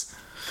months.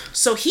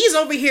 So he's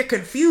over here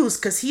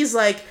confused because he's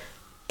like,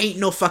 ain't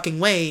no fucking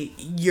way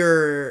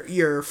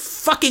you're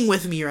fucking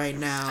with me right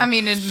now. I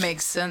mean, it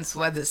makes sense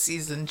why the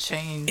season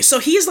changed. So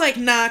he's like,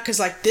 nah, because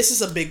like this is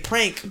a big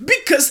prank,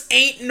 because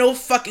ain't no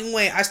fucking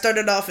way. I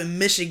started off in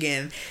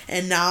Michigan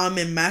and now I'm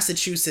in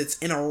Massachusetts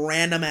in a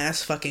random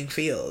ass fucking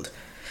field,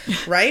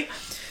 right?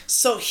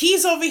 So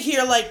he's over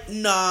here like,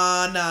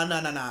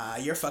 nah,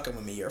 you're fucking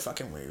with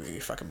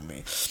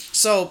me.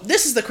 So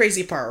this is the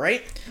crazy part,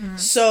 right? Mm-hmm.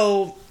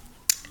 So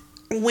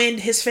when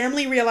his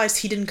family realized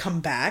he didn't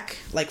come back,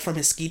 like, from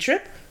his ski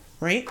trip,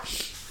 right?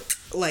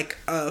 Like,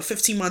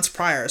 15 months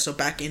prior, so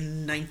back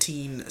in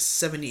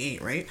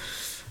 1978, right?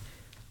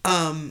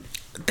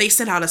 They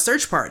sent out a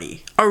search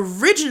party.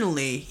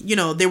 Originally,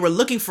 they were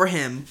looking for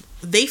him.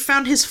 They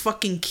found his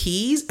fucking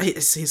keys,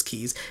 his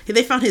keys.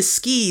 They found his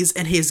skis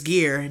and his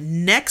gear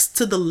next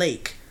to the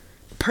lake.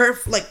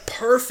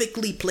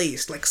 Perfectly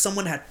placed. Like,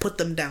 someone had put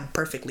them down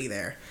perfectly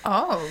there.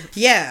 Oh.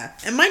 Yeah.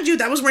 And mind you,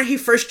 that was where he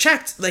first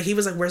checked. Like, he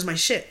was like, where's my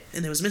shit?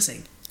 And it was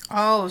missing.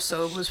 Oh,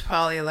 so it was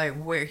probably, like,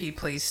 where he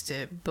placed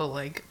it, but,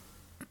 like...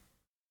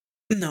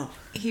 No.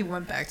 He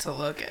went back to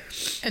look at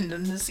and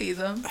didn't see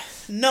them?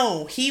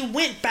 No, he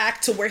went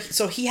back to where...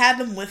 So he had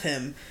them with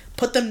him,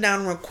 put them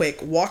down real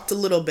quick, walked a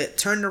little bit,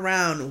 turned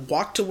around,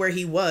 walked to where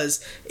he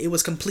was. It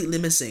was completely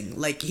missing.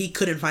 Like, he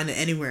couldn't find it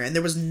anywhere. And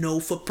there was no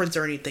footprints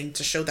or anything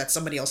to show that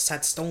somebody else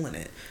had stolen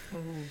it.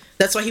 Mm.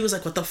 That's why he was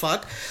like, what the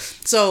fuck?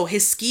 So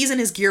his skis and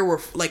his gear were,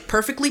 like,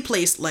 perfectly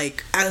placed,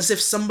 like, as if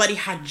somebody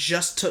had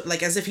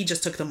as if he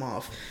just took them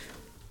off.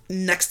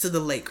 Next to the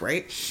lake,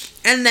 right?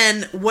 And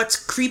then what's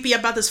creepy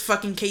about this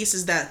fucking case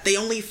is that they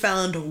only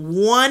found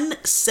one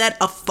set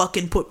of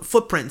fucking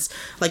footprints.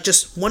 Like,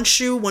 just one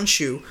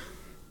shoe.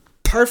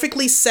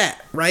 Perfectly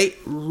set, right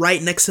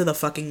next to the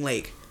fucking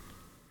lake.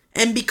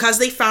 And because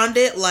they found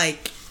it,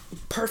 like,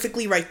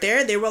 perfectly right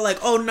there, they were like,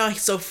 oh no,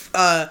 so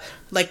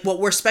like, what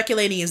we're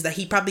speculating is that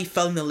he probably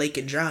fell in the lake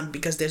and drowned,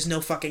 because there's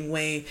no fucking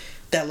way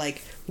that,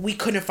 like, we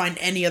couldn't find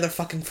any other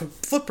fucking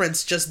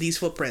footprints, just these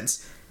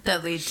footprints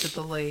that lead to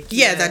the lake.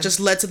 Yeah, that just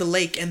led to the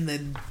lake, and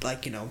then,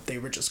 like, they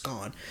were just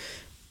gone.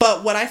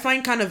 But what I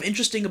find kind of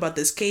interesting about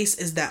this case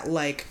is that,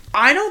 like,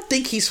 I don't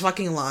think he's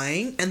fucking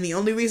lying. And the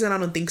only reason I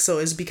don't think so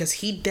is because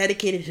he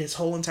dedicated his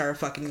whole entire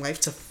fucking life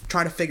to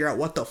try to figure out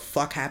what the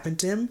fuck happened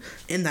to him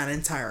in that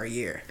entire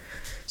year.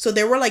 So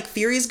there were, like,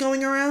 theories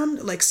going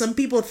around. Like, some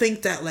people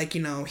think that, like,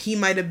 he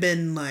might have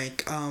been,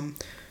 like,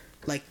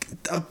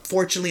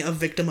 unfortunately a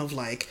victim of,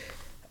 like,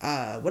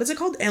 what is it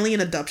called?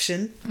 Alien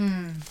abduction.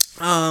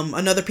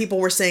 Another people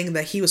were saying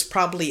that he was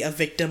probably a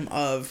victim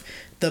of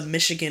the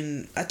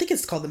Michigan, I think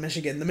it's called the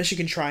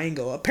Michigan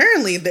Triangle.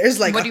 Apparently there's,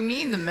 like... What do you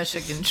mean the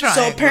Michigan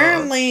Triangle? So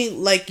apparently,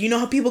 like, you know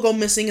how people go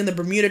missing in the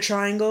Bermuda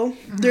Triangle?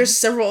 Mm-hmm. There's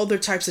several other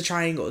types of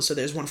triangles. So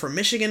there's one for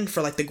Michigan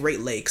for, like, the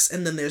Great Lakes.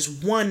 And then there's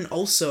one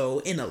also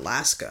in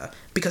Alaska.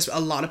 Because a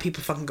lot of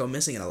people fucking go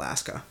missing in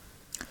Alaska.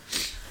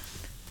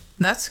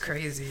 That's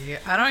crazy.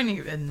 I don't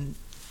even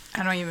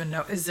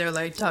know. Is there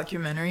like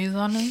documentaries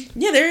on him?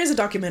 Yeah, there is a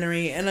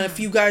documentary, and if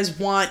you guys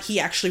want,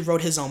 he actually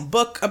wrote his own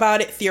book about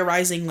it,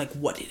 theorizing like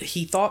what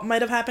he thought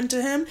might have happened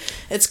to him.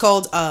 It's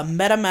called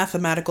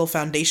Meta-Mathematical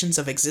Foundations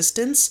of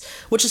Existence,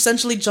 which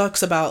essentially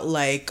talks about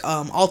like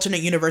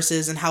alternate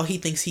universes and how he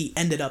thinks he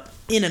ended up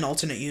in an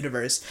alternate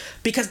universe,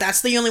 because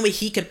that's the only way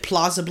he could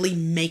plausibly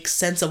make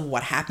sense of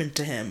what happened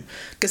to him.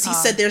 Because he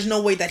said there's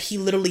no way that he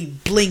literally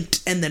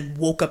blinked and then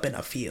woke up in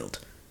a field.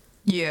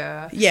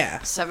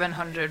 Yeah.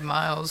 700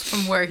 miles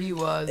from where he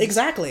was.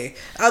 Exactly.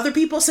 Other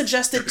people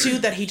suggested too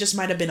that he just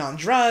might have been on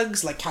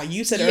drugs, like how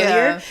you said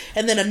earlier.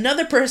 And then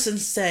another person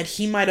said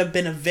he might have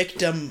been a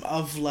victim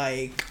of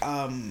like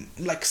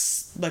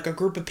a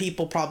group of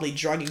people probably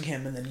drugging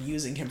him and then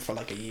using him for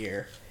like a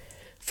year.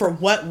 For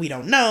what, we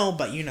don't know,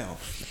 but you know.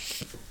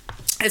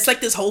 It's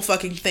like this whole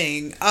fucking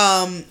thing.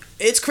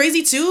 It's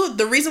crazy too.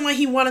 The reason why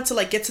he wanted to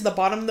like get to the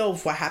bottom though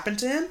of what happened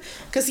to him,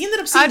 because he ended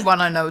up seeing. I'd want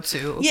to know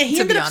too. Yeah,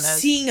 he ended up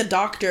seeing a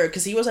doctor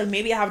because he was like,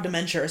 maybe I have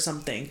dementia or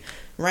something,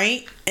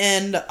 right?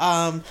 And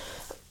my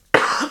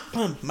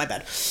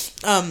bad.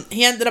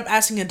 He ended up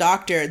asking a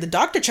doctor. The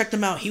doctor checked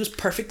him out. He was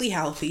perfectly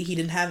healthy. He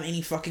didn't have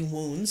any fucking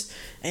wounds,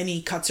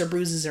 any cuts or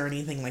bruises or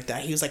anything like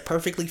that. He was like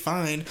perfectly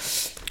fine.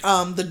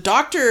 The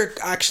doctor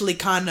actually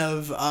kind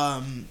of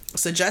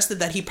suggested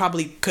that he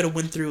probably could have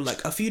went through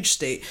like a fugue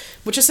state,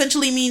 which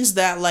essentially means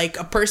that like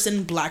a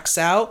person blacks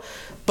out,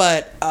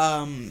 but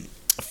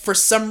for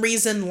some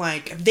reason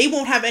like they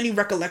won't have any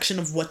recollection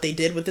of what they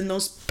did within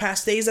those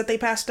past days that they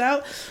passed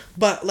out,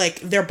 but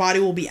like their body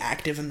will be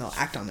active and they'll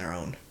act on their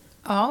own.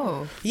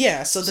 Oh.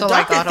 Yeah, so the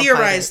doctor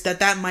theorized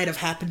that might have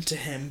happened to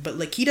him, but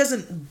like he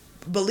doesn't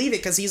believe it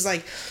because he's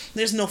like,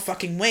 there's no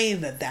fucking way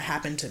that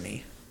happened to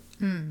me.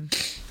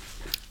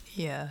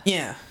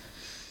 Yeah.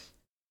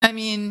 I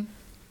mean,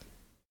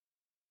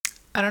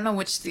 I don't know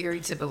which theory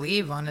to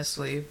believe,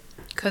 honestly,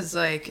 because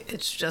like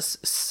it's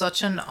just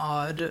such an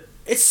odd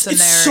scenario.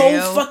 It's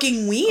so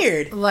fucking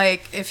weird.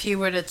 Like if he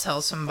were to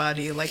tell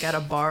somebody like at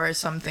a bar or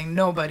something,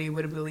 nobody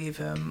would believe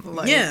him.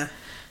 Like,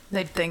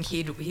 they'd think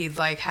he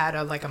like had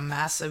a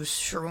massive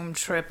shroom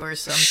trip or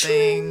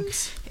something.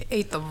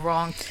 Ate the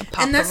wrong,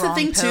 and that's the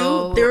thing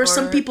too. There were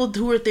some people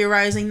who were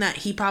theorizing that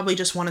he probably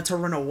just wanted to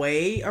run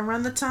away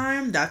around the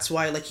time. That's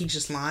why like he's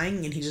just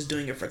lying and he's just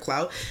doing it for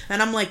clout.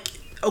 And I'm like,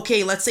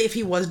 okay, let's say if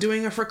he was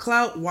doing it for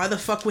clout, why the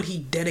fuck would he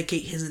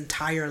dedicate his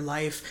entire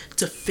life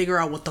to figure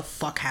out what the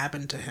fuck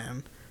happened to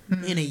him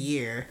in a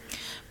year?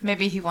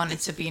 Maybe he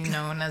wanted to be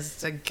known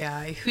as the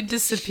guy who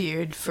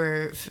disappeared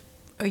for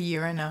a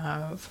year and a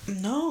half.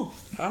 No,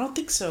 I don't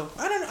think so.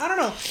 I don't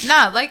know.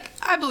 Nah, like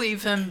I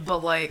believe him, but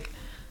like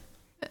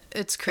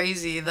it's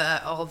crazy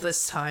that all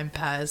this time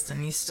passed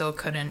and he still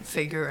couldn't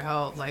figure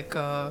out like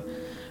a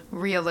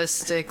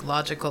realistic,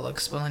 logical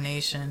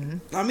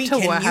explanation. I mean, to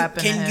what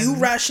happened. Can you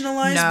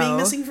rationalize being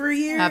missing for a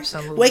year?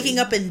 Absolutely. Waking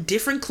up in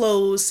different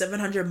clothes,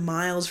 700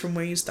 miles from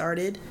where you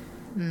started.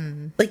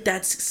 Like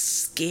that's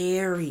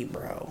scary,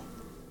 bro.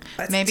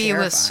 That's maybe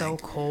terrifying. It was so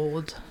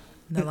cold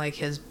that like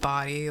his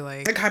body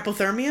like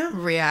hypothermia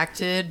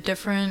reacted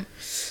different.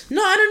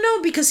 No, I don't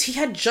know, because he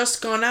had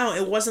just gone out.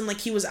 It wasn't like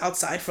he was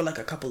outside for like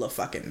a couple of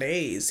fucking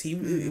days.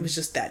 It was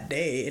just that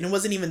day, and it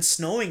wasn't even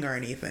snowing or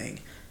anything.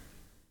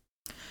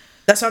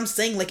 That's what I'm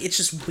saying. Like it's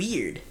just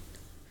weird,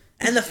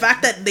 and the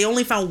fact that they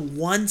only found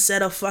one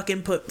set of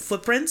fucking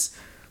footprints.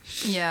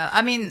 Yeah,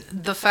 I mean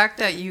the fact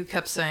that you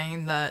kept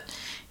saying that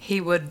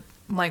he would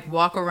like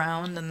walk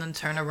around and then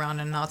turn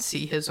around and not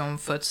see his own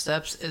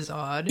footsteps is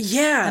odd.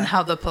 Yeah. And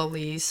how the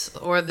police,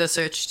 or the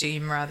search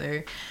team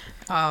rather,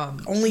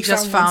 only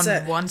just found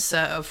one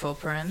set of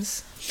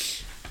footprints.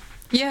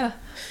 Yeah.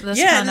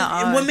 That's kind of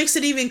odd. And what makes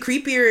it even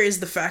creepier is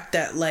the fact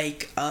that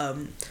like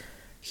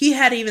he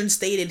had even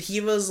stated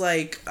he was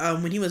like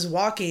when he was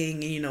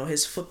walking, you know,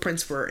 his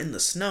footprints were in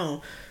the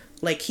snow.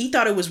 Like, he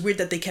thought it was weird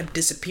that they kept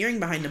disappearing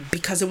behind him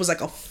because it was,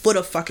 like, a foot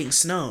of fucking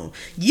snow.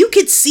 You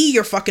could see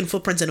your fucking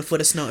footprints in a foot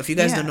of snow if you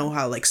guys don't know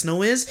how, like,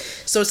 snow is.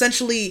 So,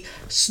 essentially,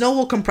 snow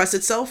will compress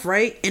itself,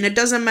 right? And it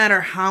doesn't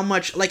matter how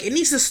much... Like, it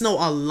needs to snow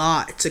a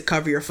lot to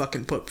cover your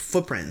fucking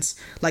footprints.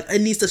 Like, it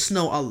needs to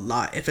snow a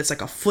lot. If it's,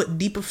 like, a foot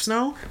deep of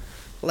snow,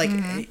 like,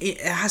 it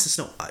has to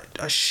snow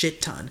a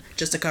shit ton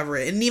just to cover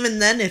it. And even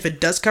then, if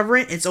it does cover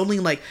it, it's only,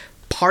 like,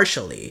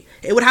 partially.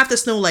 It would have to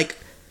snow, like...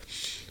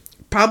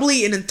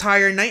 probably an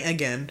entire night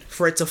again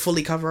for it to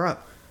fully cover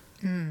up.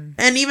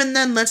 And even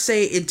then, let's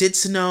say it did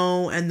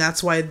snow and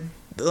that's why,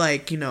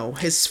 like, you know,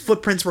 his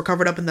footprints were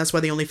covered up and that's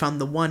why they only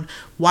found the one.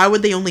 Why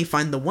would they only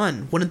find the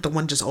one? Wouldn't the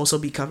one just also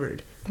be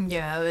covered?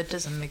 Yeah, it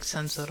doesn't make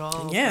sense at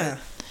all. Yeah.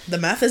 The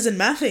math isn't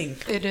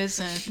mathing. It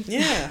isn't.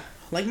 Yeah.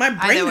 Like, my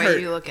brain Either way hurt.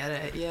 you look at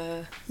it,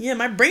 yeah. Yeah,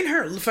 my brain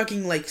hurt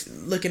fucking, like,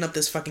 looking up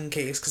this fucking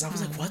case. Because I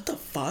was like, what the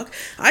fuck?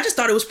 I just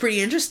thought it was pretty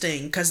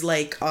interesting. Because,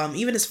 like,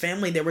 even his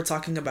family, they were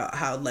talking about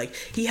how, like,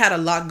 he had a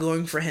lot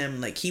going for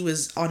him. Like, he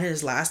was on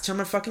his last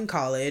term of fucking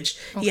college.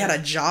 Okay. He had a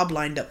job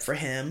lined up for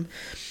him.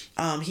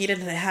 He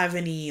didn't have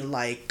any,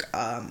 like,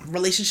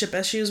 relationship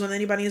issues with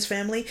anybody in his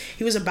family.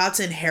 He was about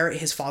to inherit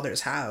his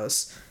father's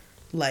house.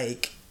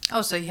 Like...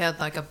 Oh, so he had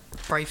like a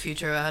bright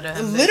future ahead of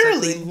him.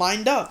 Literally basically.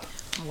 lined up.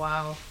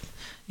 Wow.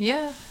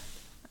 Yeah.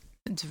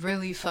 It's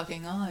really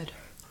fucking odd.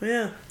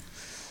 Yeah.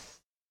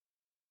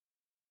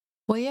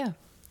 Well, yeah.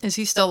 Is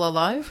he still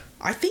alive?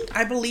 I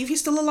believe he's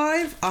still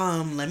alive.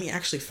 Let me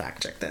actually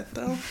fact check that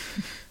though.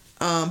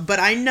 But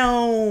I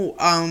know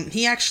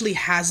he actually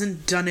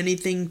hasn't done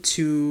anything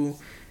to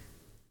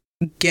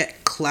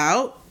get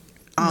clout.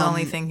 The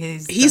only thing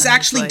he's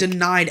actually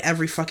denied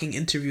every fucking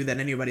interview that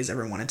anybody's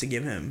ever wanted to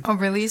give him. Oh,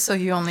 really? So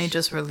he only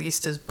just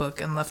released his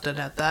book and left it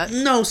at that?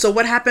 No, so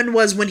what happened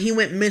was when he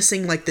went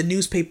missing, like, the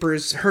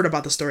newspapers heard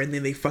about the story and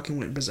then they fucking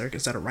went berserk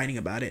and started writing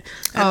about it.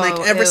 And,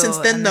 ever since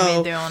then, though... They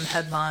made their own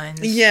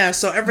headlines. Yeah,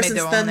 so ever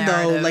since then,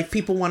 though, like,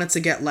 people wanted to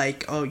get,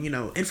 like,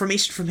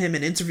 information from him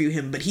and interview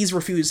him, but he's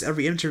refused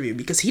every interview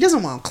because he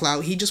doesn't want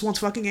clout. He just wants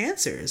fucking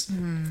answers.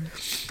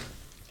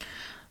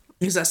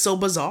 Because that's so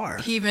bizarre.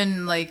 He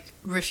even, like,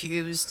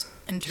 refused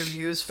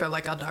interviews for,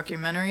 like, a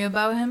documentary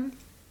about him?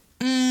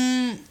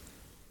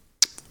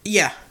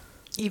 Yeah.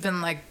 Even,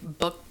 like,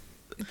 book...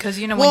 Because,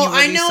 when you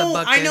release a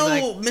book, I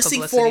know like,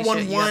 Missing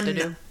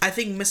 411, I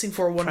think Missing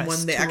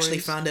 411, they actually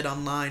found it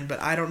online, but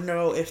I don't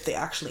know if they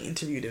actually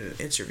interviewed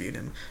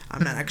him.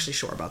 I'm not actually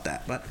sure about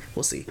that, but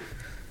we'll see.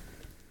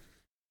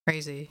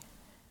 Crazy.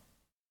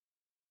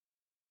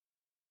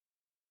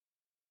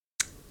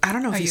 I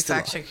don't know if he's still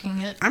fact checking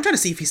it. I'm trying to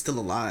see if he's still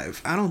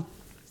alive. I don't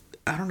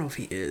know if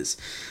he is,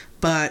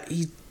 but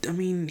he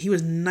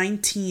was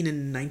 19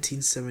 in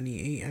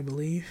 1978, I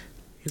believe.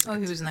 He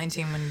was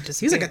 19 when he disappeared.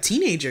 He was like a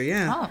teenager,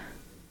 yeah.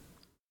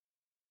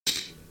 Oh.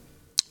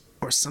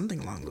 Or something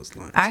along those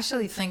lines. I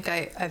actually think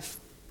I've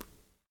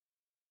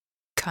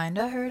kind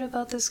of heard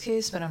about this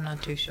case, but I'm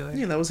not too sure.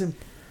 Yeah, that was him.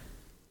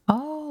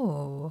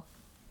 Oh.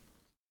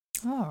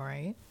 All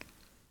right.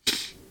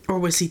 Or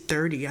was he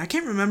 30? I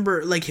can't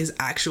remember, like, his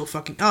actual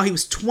fucking... Oh, he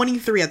was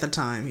 23 at the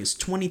time. He was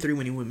 23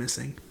 when he went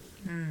missing.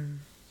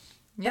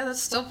 Yeah,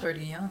 that's still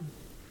pretty young.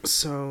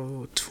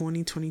 So,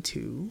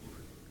 2022...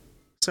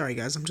 Sorry,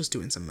 guys, I'm just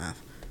doing some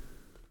math.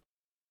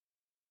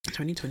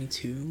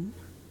 2022...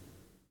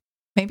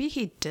 Maybe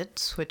he did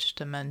switch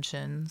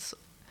dimensions.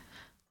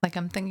 Like,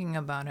 I'm thinking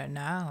about it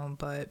now,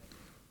 but...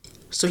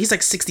 So, he's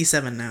like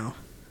 67 now.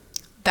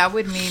 That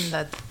would mean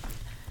that...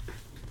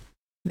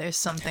 There's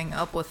something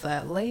up with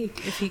that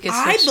lake if he could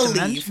switch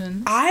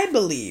dimensions. I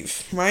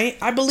believe, right?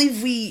 I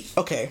believe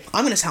okay,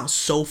 I'm gonna sound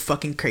so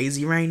fucking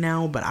crazy right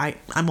now, but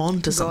I'm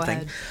on to something.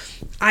 Ahead.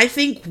 I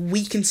think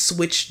we can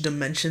switch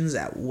dimensions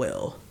at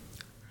will.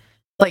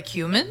 Like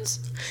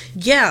humans?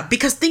 Yeah,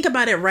 because think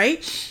about it,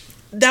 right?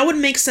 That would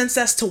make sense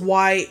as to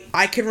why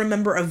I can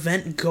remember an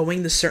event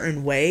going the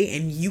certain way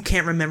and you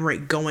can't remember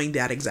it going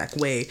that exact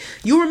way.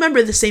 You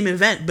remember the same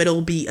event, but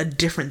it'll be a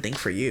different thing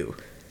for you.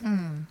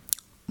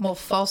 Well,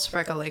 false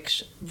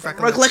recollection.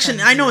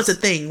 I know it's a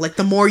thing. Like,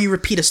 the more you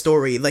repeat a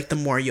story, like, the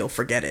more you'll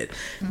forget it.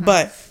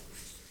 But,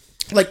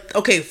 like,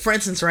 okay, for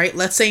instance, right?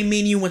 Let's say me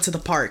and you went to the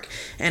park,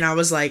 and I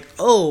was like,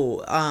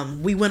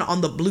 we went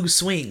on the blue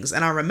swings,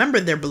 and I remember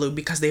they're blue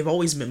because they've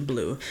always been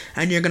blue.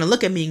 And you're gonna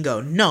look at me and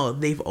go, no,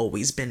 they've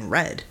always been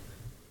red.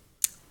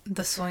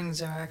 The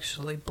swings are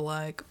actually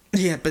black.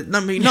 Yeah, but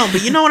no,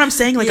 but you know what I'm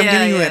saying? Like, I'm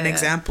giving you an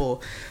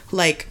example.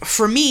 Like,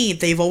 for me,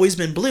 they've always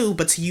been blue,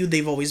 but to you,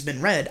 they've always been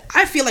red.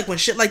 I feel like when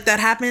shit like that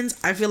happens,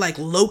 I feel like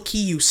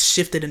low-key you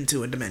shifted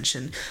into a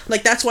dimension.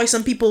 Like, that's why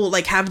some people,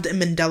 like, have the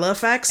Mandela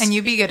effects. And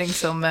you be getting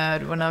so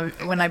mad when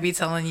I be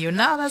telling you,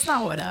 no, that's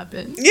not what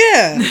happened.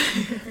 Yeah.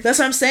 That's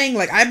what I'm saying.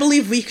 Like, I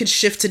believe we could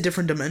shift to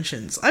different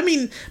dimensions. I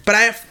mean, but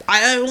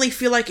I only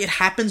feel like it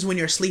happens when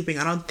you're sleeping.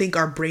 I don't think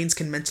our brains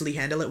can mentally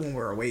handle it when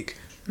we're awake.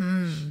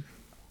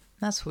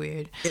 That's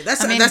weird.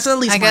 That's at least my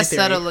theory. I guess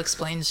that'll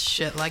explain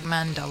shit like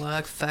Mandela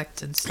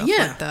effect and stuff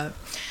like that.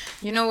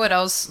 You know what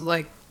else,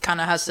 like,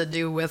 kind of has to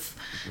do with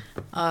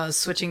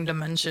switching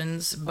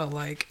dimensions, but,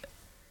 like,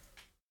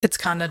 it's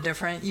kind of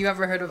different. You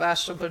ever heard of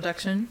Astral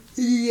Projection?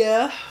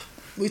 Yeah.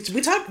 We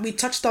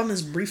touched on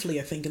this briefly,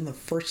 I think, in the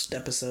first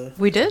episode.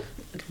 We did?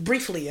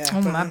 Briefly, yeah.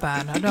 Oh, my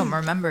bad. I don't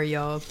remember,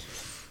 y'all.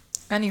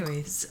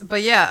 Anyways,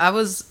 but yeah,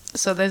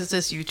 so there's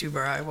this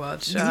YouTuber I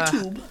watch,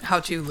 How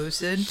to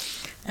Lucid,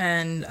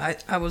 and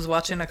I was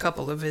watching a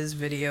couple of his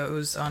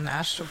videos on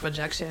Astral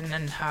Projection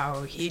and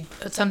how he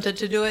attempted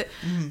to do it.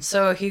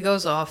 So he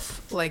goes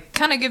off, like,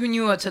 kind of giving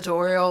you a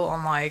tutorial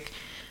on, like,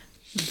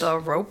 the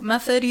rope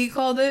method, he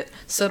called it.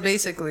 So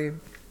basically,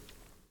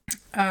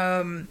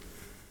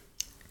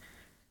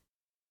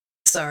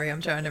 sorry,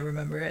 I'm trying to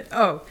remember it.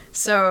 Oh,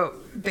 so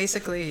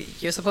basically,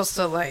 you're supposed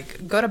to,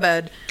 like, go to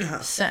bed,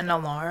 set an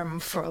alarm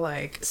for,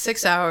 like,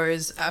 6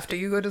 hours after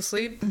you go to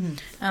sleep. And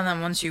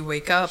then once you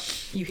wake up,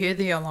 you hear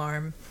the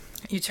alarm.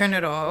 You turn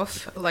it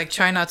off. Like,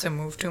 try not to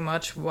move too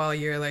much while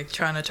you're, like,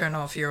 trying to turn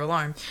off your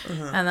alarm.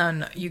 And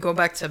then you go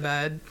back to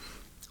bed,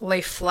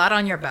 lay flat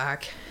on your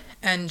back,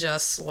 and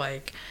just,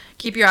 like,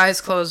 keep your eyes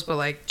closed, but,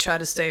 like, try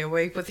to stay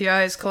awake with your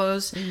eyes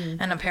closed.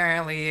 And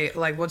apparently,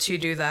 like, once you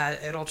do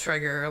that, it'll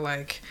trigger,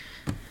 like...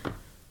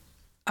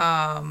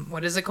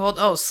 what is it called?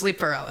 Oh, sleep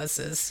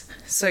paralysis.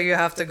 So you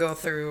have to go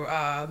through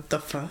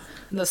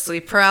the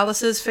sleep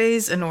paralysis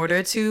phase in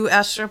order to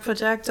astral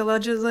project,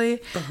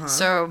 allegedly.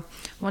 So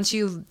once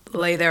you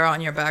lay there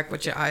on your back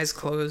with your eyes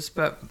closed,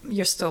 but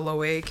you're still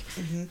awake,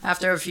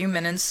 after a few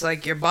minutes,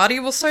 like, your body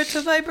will start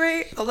to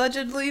vibrate,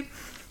 allegedly.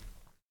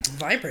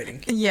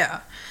 Vibrating?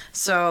 Yeah.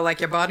 So, like,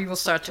 your body will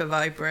start to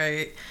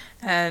vibrate,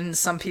 and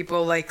some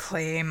people, like,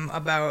 claim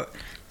of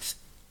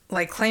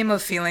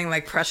feeling,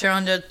 like, pressure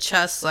on their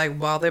chest, like,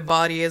 while their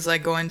body is,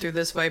 like, going through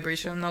this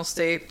vibrational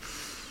state.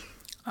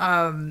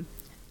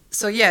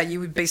 So, yeah, you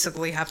would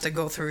basically have to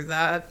go through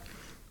that.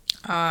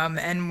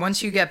 And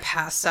once you get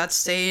past that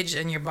stage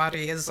and your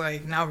body is,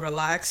 like, now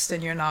relaxed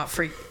and you're not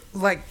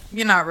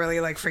you're not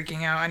really, like,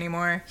 freaking out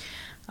anymore,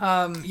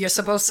 you're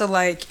supposed to,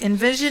 like,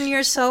 envision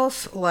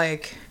yourself,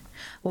 like,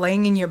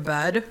 laying in your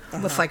bed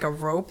with, like, a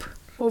rope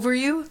over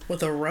you.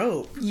 With a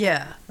rope?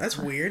 Yeah. That's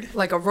weird.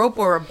 Like a rope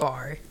or a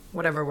bar,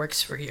 whatever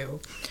works for you.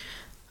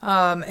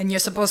 And you're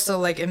supposed to,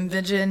 like,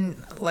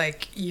 envision,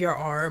 like, your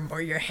arm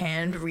or your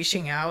hand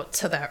reaching out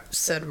to that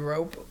said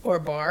rope or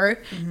bar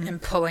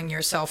and pulling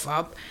yourself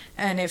up.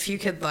 And if you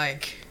could,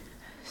 like,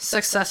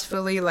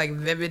 successfully, like,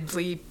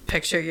 vividly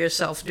picture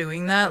yourself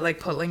doing that, like,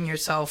 pulling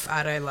yourself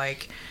out of,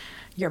 like,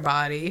 your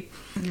body,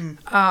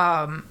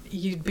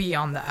 you'd be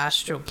on the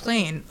astral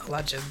plane,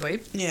 allegedly.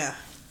 Yeah.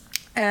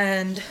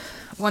 And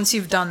once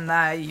you've done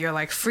that, you're,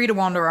 like, free to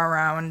wander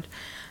around.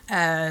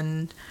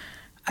 And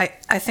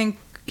I think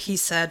he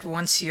said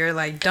once you're,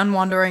 like, done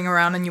wandering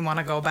around and you want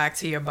to go back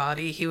to your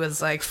body, he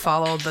was like,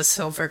 follow the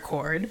silver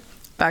cord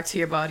back to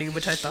your body,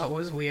 which I thought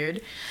was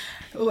weird.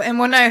 And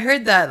when I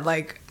heard that,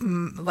 like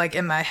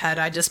in my head,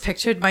 I just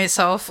pictured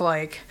myself,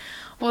 like,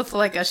 with,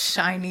 like, a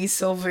shiny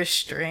silver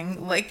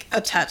string, like,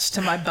 attached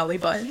to my belly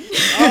button.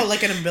 Oh,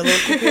 like an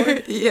umbilical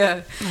cord?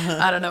 Yeah.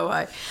 I don't know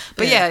why.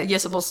 But yeah, you're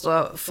supposed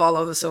to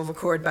follow the silver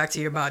cord back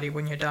to your body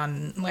when you're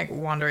done, like,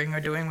 wandering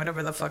or doing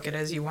whatever the fuck it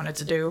is you wanted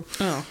to do.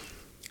 Oh.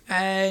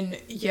 And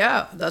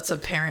yeah, that's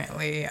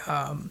apparently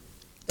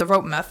the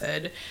rope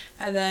method.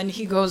 And then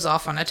he goes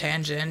off on a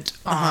tangent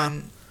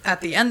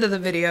at the end of the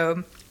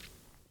video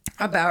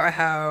about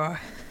how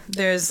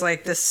there's,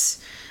 like,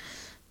 this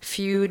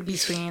feud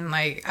between,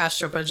 like,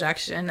 astral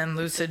projection and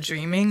lucid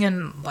dreaming,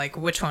 and, like,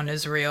 which one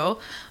is real.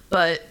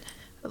 But,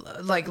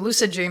 like,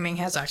 lucid dreaming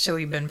has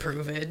actually been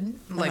proven,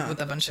 like, with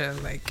a bunch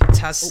of, like,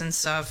 tests and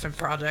stuff and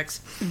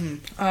projects.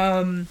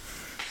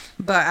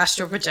 But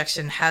astral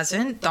projection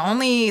hasn't. The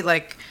only,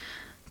 like,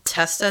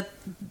 test that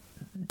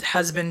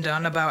has been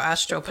done about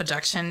astral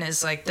projection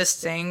is, like, this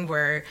thing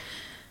where,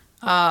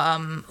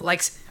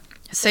 like,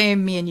 say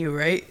me and you,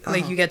 right?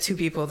 Like, you get two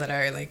people that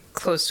are, like,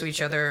 close to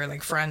each other, or,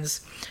 like,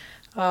 friends.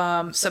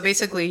 So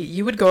basically,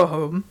 you would go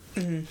home,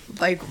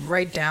 like,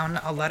 write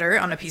down a letter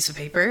on a piece of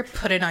paper,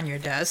 put it on your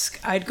desk.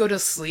 I'd go to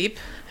sleep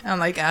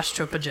and, like,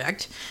 astral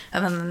project,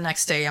 and then the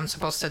next day I'm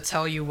supposed to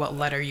tell you what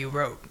letter you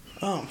wrote.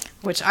 Oh.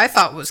 Which I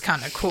thought was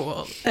kind of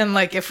cool. And,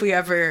 like, if we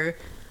ever,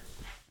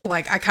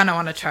 like, I kind of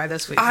want to try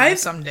this with you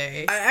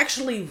someday. I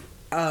actually,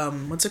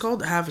 what's it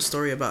called? I have a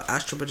story about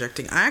astral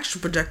projecting. I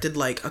actually projected,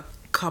 like, a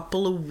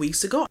couple of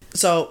weeks ago.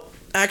 So,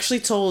 I actually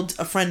told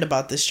a friend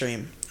about this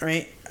stream,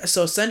 right?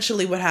 So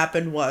essentially what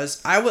happened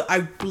was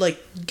I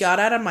like got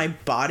out of my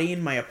body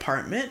in my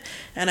apartment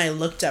and I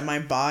looked at my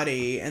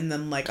body and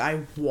then like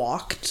I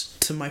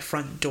walked to my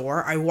front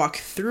door. I walked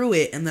through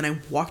it and then I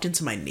walked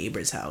into my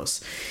neighbor's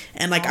house.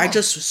 And like I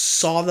just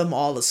saw them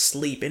all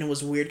asleep and it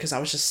was weird because I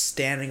was just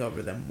standing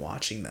over them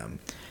watching them.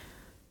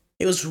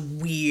 It was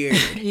weird.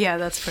 Yeah,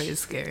 that's pretty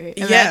scary.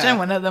 Imagine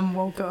one of them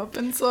woke up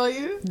and saw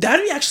you.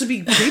 That'd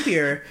actually be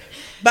creepier.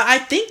 But I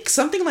think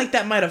something like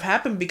that might have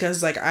happened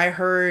because like I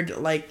heard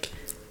like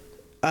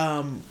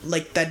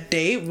that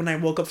day when I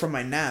woke up from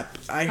my nap,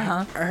 I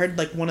heard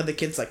like one of the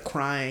kids like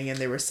crying and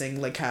they were saying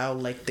like how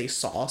like they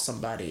saw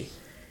somebody.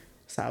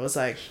 So I was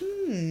like,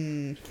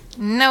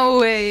 no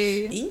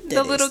way.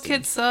 The little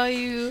kid saw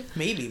you.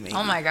 Maybe.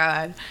 Oh my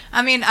god.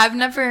 I mean, I've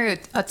never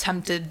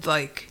attempted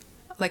like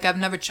I've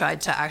never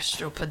tried to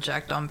astral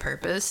project on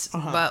purpose,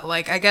 but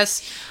like I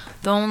guess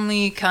the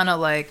only kind of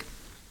like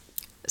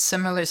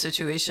similar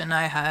situation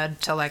I had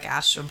to like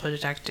astral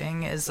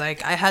projecting is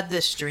like I had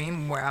this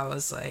dream where I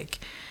was like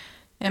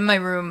in my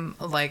room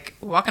like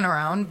walking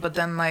around, but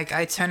then like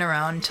I turn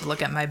around to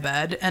look at my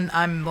bed and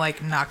I'm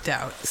like knocked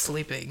out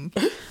sleeping.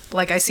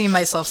 Like I see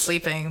myself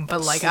sleeping,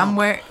 but like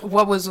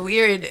what was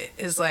weird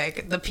is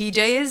like the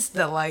PJs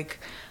that like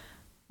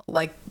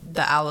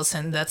the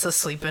Allison that's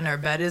asleep in her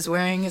bed is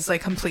wearing is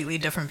like completely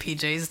different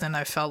PJs than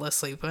I fell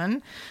asleep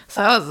in.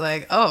 So I was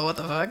like, oh, what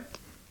the fuck?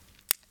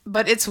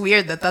 But it's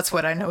weird that that's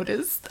what I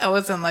noticed. I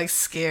wasn't like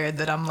scared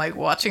that I'm like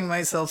watching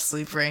myself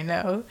sleep right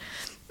now.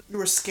 You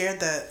were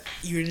scared that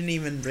you didn't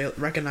even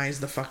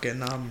recognize the fucking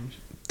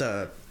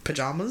the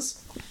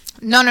pajamas?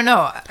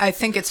 No. I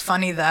think it's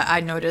funny that I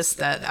noticed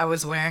that I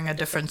was wearing a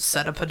different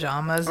set of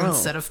pajamas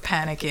instead of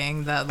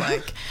panicking that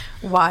like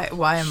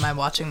why am I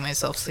watching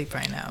myself sleep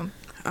right now?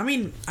 I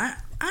mean, I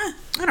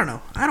don't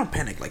know. I don't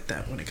panic like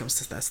that when it comes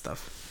to that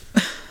stuff.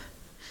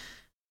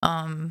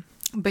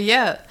 But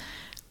yeah,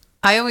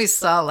 I always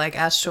thought like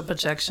astral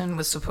projection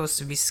was supposed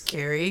to be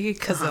scary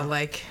because of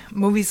like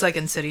movies like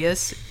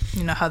Insidious.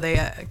 You know how they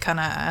kind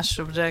of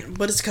astral project.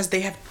 But it's because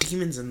they have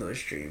demons in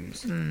those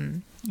dreams.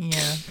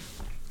 Yeah.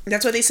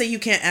 That's why they say you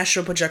can't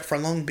astral project for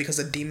long, because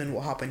a demon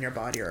will hop in your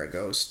body or a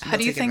ghost. How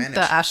do you think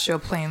the astral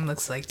plane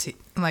looks like?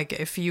 Like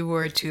if you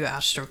were to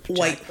astral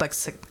project, white, like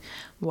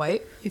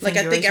white. You think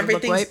like I think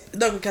everything.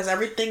 No, because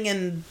everything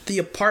in the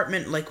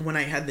apartment, like when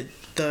I had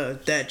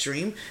that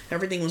dream,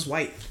 everything was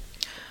white.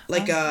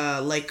 What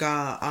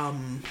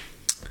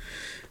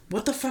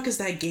the fuck is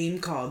that game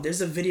called?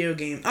 There's a video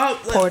game. Oh,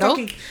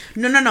 Portal?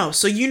 No.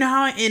 So you know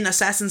how in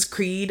Assassin's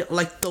Creed,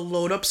 like the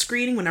load up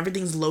screening, when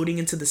everything's loading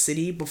into the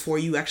city before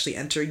you actually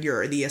enter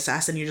the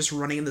assassin, you're just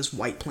running in this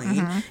white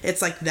plane.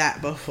 It's like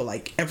that, but for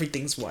like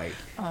everything's white.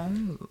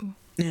 Oh.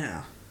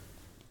 Yeah,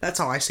 that's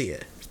how I see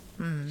it.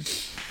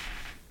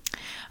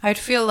 I'd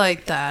feel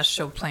like the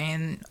astral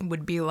plane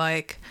would be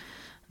like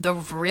the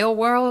real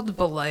world,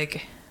 but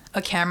like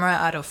a camera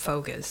out of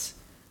focus.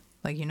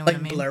 Like, you know what I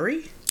mean? Like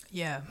blurry?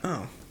 Yeah.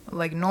 Oh.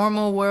 Like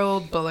normal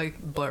world, but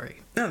like blurry.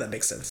 No, that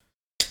makes sense.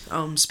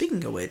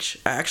 Speaking of which,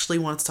 I actually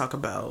want to talk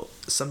about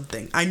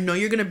something. I know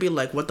you're gonna be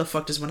like, what the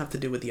fuck does one have to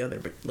do with the other?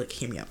 But like,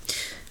 hear me out.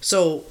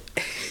 So,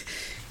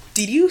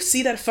 did you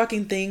see that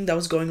fucking thing that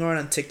was going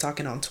on TikTok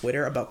and on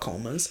Twitter about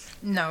comas?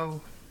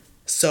 No.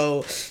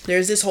 So,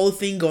 there's this whole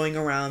thing going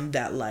around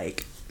that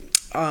like,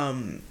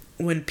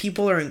 when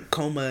people are in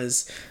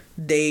comas,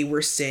 they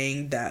were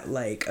saying that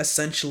like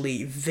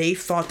essentially they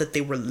thought that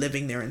they were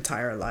living their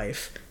entire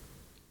life.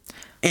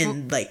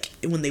 And, like,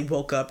 when they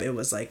woke up, it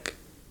was, like,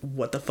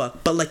 what the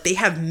fuck? But, like, they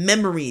have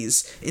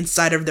memories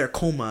inside of their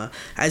coma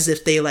as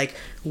if they, like,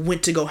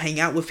 went to go hang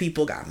out with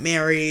people, got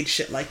married,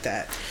 shit like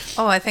that.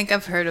 Oh, I think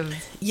I've heard of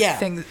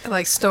things,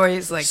 like,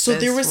 stories like so this.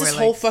 So there was this where,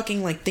 whole like,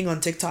 fucking, like, thing on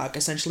TikTok.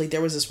 Essentially,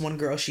 there was this one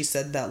girl, she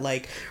said that,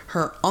 like,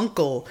 her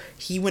uncle,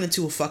 he went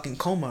into a fucking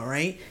coma,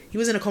 right? He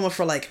was in a coma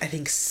for, like, I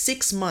think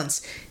 6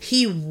 months.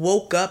 He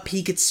woke up,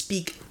 he could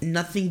speak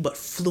nothing but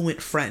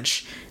fluent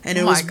French. And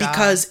it was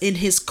because in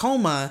his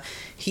coma,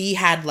 he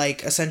had,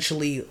 like,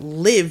 essentially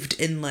lived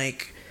in,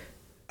 like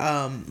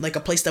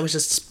a place that was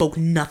just spoke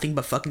nothing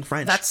but fucking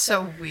French. That's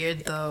so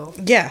weird, though.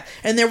 Yeah.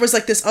 And there was,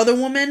 like, this other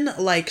woman,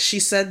 like,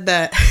 she said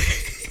that...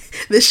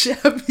 This shit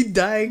had me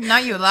dying. Now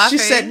you laughing.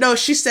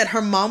 She said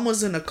her mom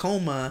was in a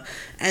coma,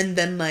 and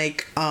then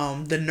like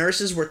the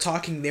nurses were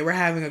talking, they were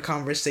having a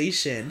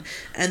conversation,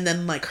 and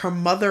then like her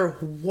mother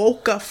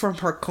woke up from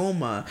her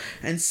coma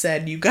and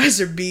said, "You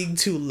guys are being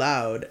too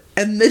loud."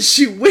 And then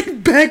she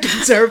went back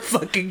into her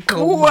fucking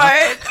coma.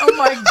 What? Oh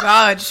my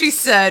god. She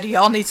said,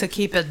 "Y'all need to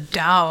keep it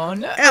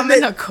down. I'm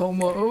in a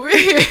coma over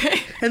here."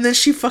 And then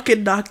she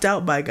fucking knocked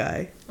out my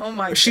guy. Oh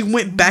my god. She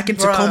went back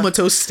into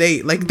comatose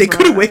state. Like, they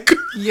couldn't wake her.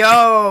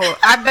 Yo,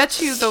 I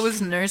bet you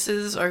those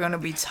nurses are gonna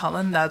be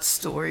telling that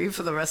story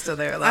for the rest of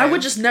their life. I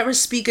would just never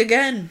speak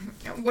again.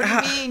 What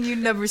do you mean you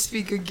never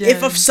speak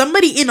again? If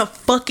somebody in a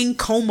fucking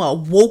coma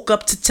woke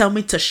up to tell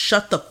me to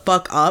shut the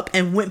fuck up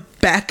and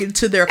went back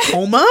into their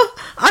coma,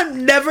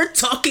 I'm never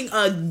talking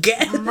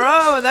again.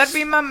 Bro, that'd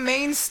be my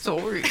main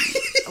story.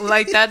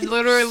 Like, that'd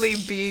literally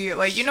be,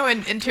 like, you know,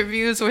 in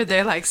interviews where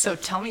they're like, "So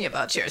tell me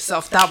about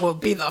yourself," that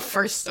would be the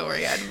first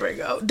story I'd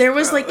bring up. There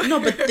was, like, no,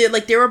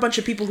 but there were a bunch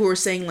of people who were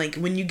saying, like,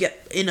 when you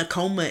get in a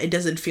coma, it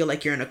doesn't feel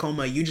like you're in a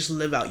coma. You just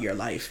live out your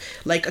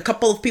life. Like, a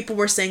couple of people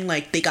were saying,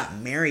 like, they got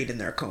married in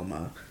their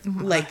coma.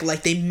 Mm-hmm.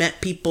 Like they met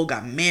people,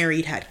 got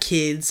married, had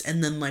kids,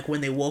 and then, like,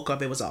 when they woke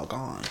up, it was all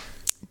gone.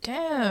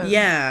 Damn.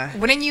 Yeah.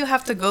 Wouldn't you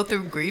have to go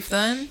through grief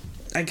then?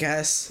 I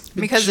guess.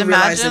 Because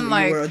imagine,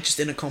 like, you were just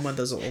in a coma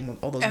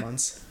all those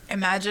months.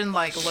 Imagine,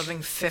 like,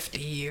 living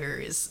 50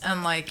 years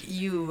and, like,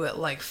 you,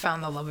 like,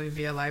 found the love of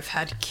your life,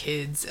 had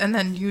kids, and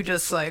then you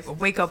just,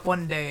 like, wake up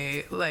one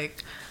day,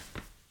 like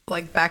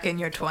back in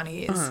your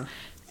 20s,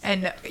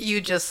 and you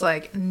just,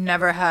 like,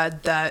 never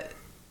had that,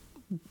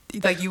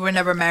 like, you were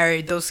never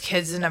married, those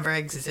kids never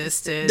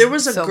existed. There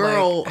was a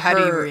girl, like, how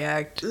do you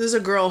react? There's a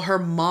girl, her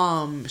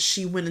mom,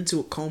 she went into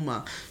a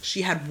coma.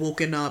 She had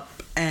woken up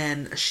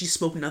and she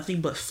spoke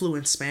nothing but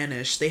fluent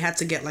Spanish. They had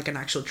to get, like, an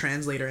actual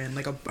translator in,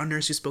 like a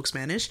nurse who spoke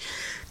Spanish,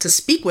 to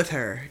speak with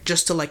her,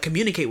 just to, like,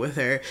 communicate with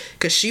her,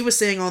 because she was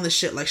saying all this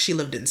shit, like, she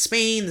lived in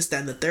Spain, this,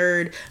 that, and the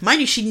third.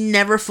 Mind you, she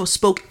never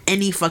spoke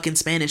any fucking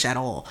Spanish at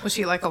all. Was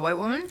she, like, a white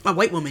woman? A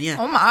white woman, yeah.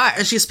 Oh my.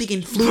 And she was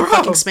speaking fluent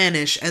fucking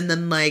Spanish, and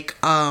then, like,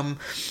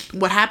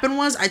 what happened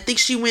was, I think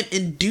she went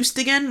induced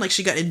again, like,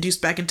 she got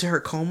induced back into her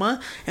coma,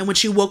 and when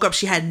she woke up,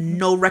 she had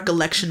no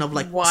recollection of,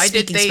 like, speaking Spanish. Why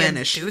did they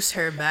induce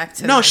her back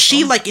to No,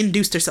 she, like,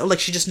 induced herself, like,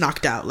 she just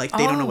knocked out, like,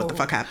 they don't know what the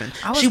fuck happened.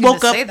 She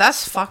woke up,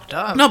 that's fucked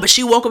up. No, but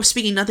she woke up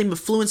speaking nothing but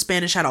fluent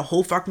Spanish, had a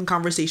whole fucking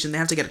conversation, they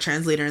have to get a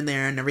translator in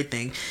there and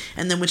everything,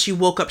 and then when she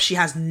woke up, she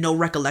has no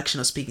recollection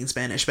of speaking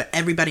Spanish, but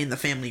everybody in the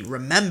family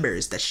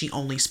remembers that she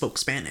only spoke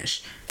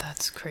Spanish.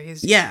 That's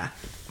crazy. Yeah.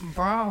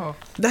 Bro.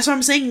 That's what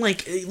I'm saying.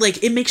 Like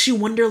it makes you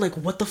wonder, like,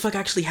 what the fuck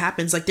actually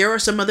happens. Like, there are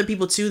some other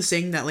people too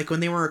saying that, like,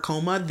 when they were in a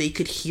coma, they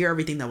could hear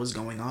everything that was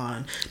going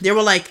on. They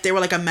were like,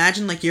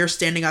 imagine, like, you're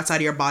standing outside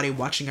of your body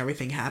watching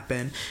everything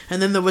happen.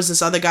 And then there was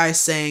this other guy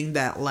saying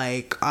that,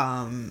 like,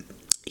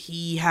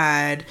 he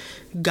had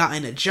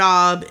gotten a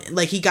job.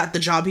 Like, he got the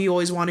job he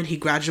always wanted. He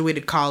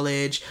graduated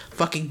college,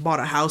 fucking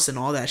bought a house and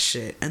all that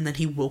shit. And then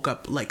he woke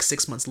up, like,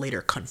 6 months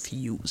later,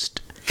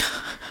 confused.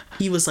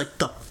 He was like,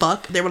 the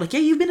fuck? They were like,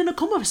 yeah, you've been in a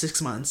coma for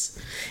 6 months.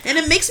 And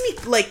it makes me,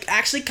 like,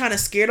 actually kind of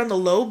scared on the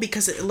low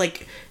because,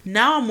 like,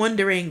 now I'm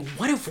wondering,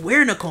 what if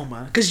we're in a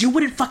coma? Because you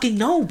wouldn't fucking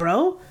know,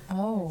 bro.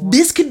 Oh.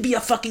 This could be a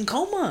fucking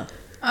coma.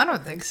 I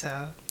don't think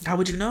so. How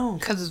would you know?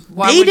 Because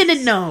they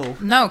didn't know.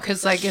 No,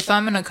 because, like, if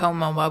I'm in a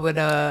coma, why would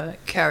a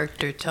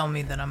character tell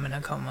me that I'm in a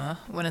coma?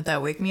 Wouldn't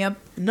that wake me up?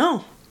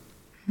 No.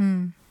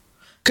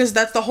 Because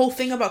that's the whole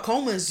thing about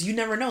comas. You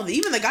never know.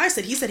 Even the guy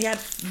said, he had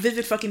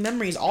vivid fucking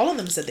memories. All of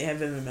them said they had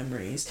vivid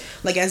memories.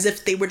 Like, as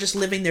if they were just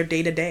living their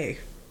day to day.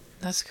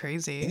 That's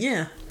crazy.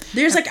 Yeah.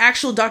 There's, like,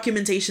 actual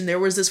documentation. There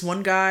was this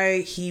one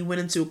guy, he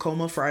went into a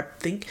coma for, I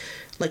think,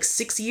 like,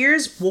 6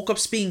 years. Woke up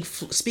speaking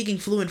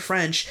fluent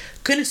French.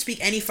 Couldn't speak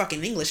any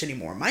fucking English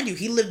anymore. Mind you,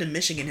 he lived in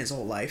Michigan his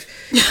whole life.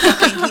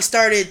 He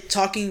started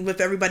talking with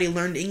everybody,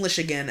 learned English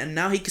again, and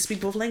now he can speak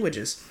both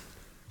languages.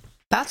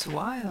 That's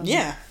wild.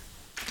 Yeah.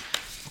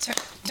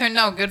 Turned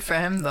out good for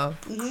him, though.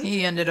 Mm-hmm.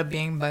 He ended up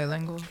being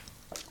bilingual.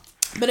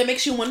 But it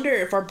makes you wonder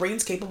if our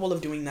brain's capable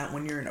of doing that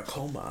when you're in a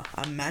coma.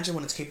 Imagine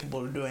what it's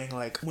capable of doing,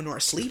 like, when we're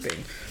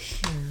sleeping.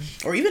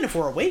 Or even if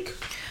we're awake.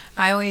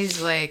 I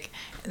always, like,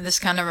 this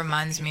kind of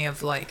reminds me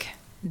of, like,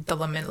 the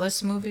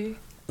Limitless movie.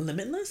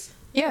 Limitless?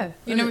 Yeah.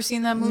 You never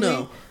seen that movie?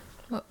 No.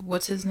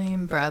 What's his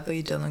name?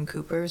 Bradley Dylan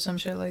Cooper or some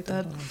shit like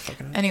that?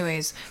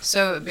 Anyways,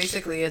 so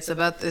basically it's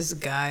about this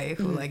guy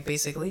who, like,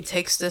 basically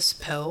takes this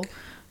pill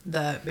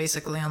that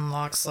basically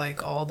unlocks,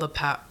 like, all the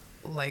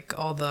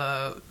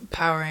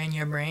power in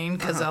your brain,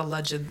 because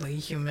allegedly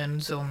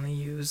humans only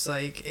use,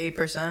 like,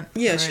 8%.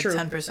 Yeah, it's true.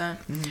 10%.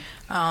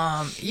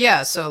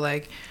 Yeah, so,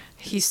 like,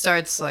 he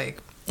starts,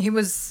 like, he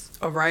was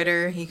a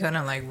writer. He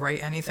couldn't, like,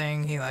 write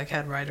anything. He, like,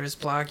 had writer's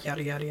block,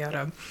 yada yada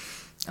yada.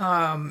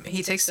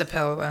 He takes the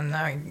pill,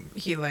 and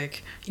he,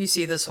 like, you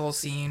see this whole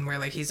scene where,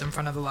 like, he's in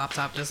front of the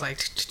laptop just,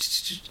 like,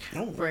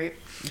 right?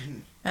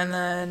 And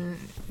then,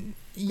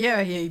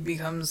 yeah, he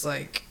becomes,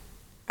 like,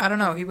 I don't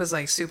know, he was,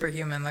 like,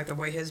 superhuman. Like, the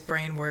way his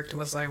brain worked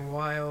was, like,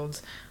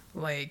 wild.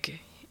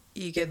 Like,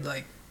 he could,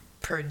 like,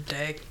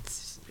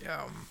 predict,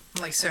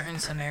 like, certain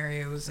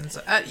scenarios and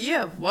so.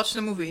 Yeah, watch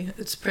the movie.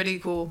 It's pretty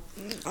cool.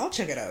 I'll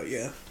check it out,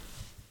 yeah.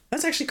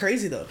 That's actually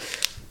crazy, though.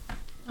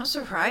 I'm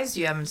surprised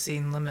you haven't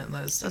seen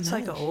Limitless. That's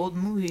like an old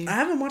movie. I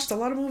haven't watched a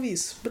lot of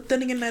movies, but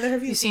then again, neither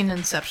have you. You seen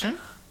Inception?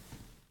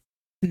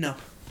 No.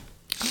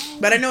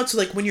 But I know it's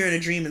like when you're in a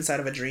dream inside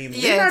of a dream.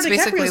 Yeah, Leonardo it's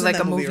basically like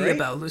a movie right?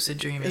 about lucid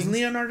dreaming. Is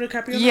Leonardo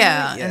DiCaprio?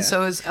 Yeah, and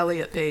so is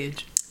Elliot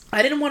Page.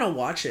 I didn't want to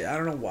watch it. I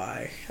don't know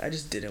why. I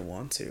just didn't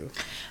want to.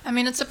 I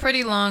mean, it's a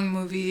pretty long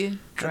movie.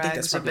 Drags I think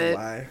that's probably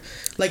why.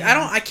 Like,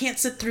 I can't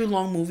sit through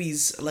long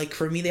movies. Like,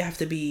 for me, they have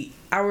to be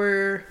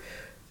hour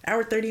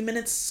 30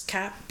 minutes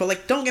cap. But,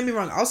 like, don't get me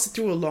wrong, I'll sit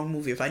through a long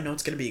movie if I know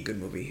it's gonna be a good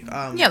movie.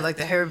 Yeah, like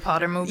the Harry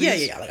Potter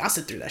movies. Yeah, like, I'll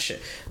sit through that shit.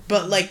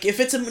 But, like, if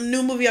it's a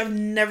new movie I've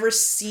never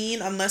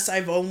seen, unless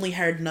I've only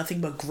heard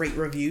nothing but great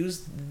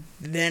reviews,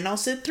 then I'll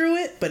sit through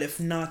it. But if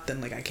not, then,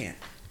 like, I can't.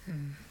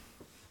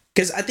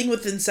 Because I think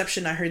with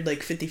Inception, I heard, like,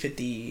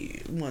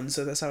 50-50 ones,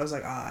 so that's why I was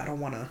like, I don't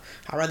want to.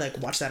 I'd rather, like,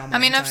 watch that on my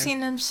own time. I've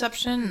seen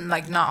Inception,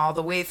 like, not all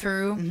the way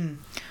through,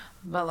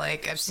 but,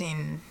 like, I've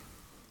seen,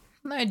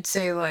 I'd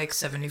say, like,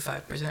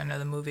 75% of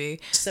the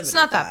movie. 75. It's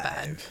not that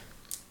bad.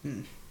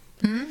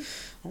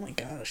 Oh, my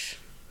gosh.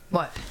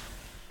 What?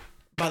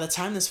 By the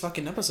time this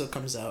fucking episode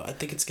comes out, I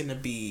think it's going to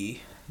be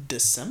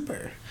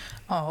December.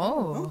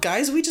 Oh,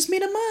 guys, we just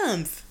made a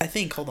month. I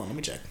think. Hold on, let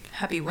me check.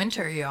 Happy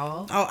winter,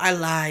 y'all. Oh, I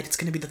lied. It's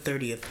gonna be the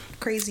 30th.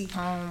 Crazy.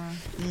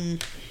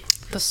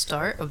 The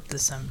start of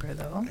December,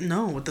 though.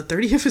 No, the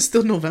 30th is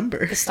still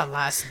November. It's the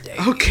last day.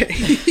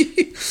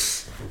 Okay.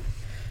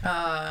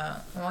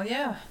 Well,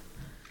 yeah.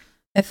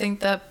 I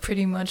think that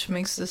pretty much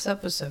makes this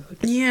episode.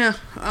 Yeah.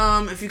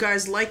 If you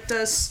guys liked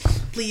us,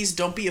 please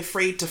don't be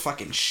afraid to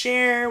fucking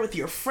share with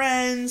your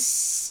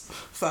friends.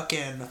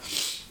 Fucking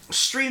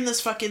stream this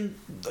fucking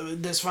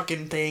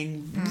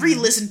thing.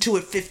 Re-listen to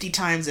it 50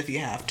 times if you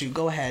have to.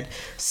 Go ahead.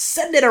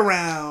 Send it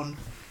around.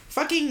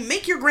 Fucking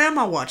make your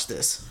grandma watch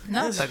this.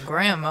 Not the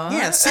grandma.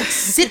 Yeah,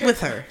 sit with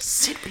her.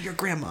 Sit with your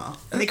grandma.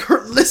 Make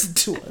her listen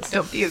to us.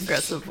 Don't be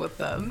aggressive with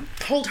them.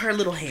 Hold her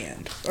little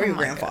hand. Or your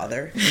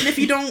grandfather. God. And if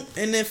you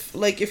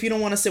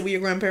don't want to sit with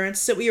your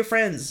grandparents, sit with your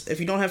friends. If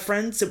you don't have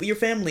friends, sit with your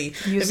family.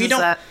 Use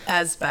that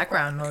as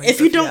background noise if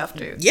you have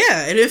to.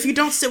 Yeah, and if you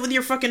don't sit with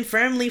your fucking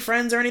family,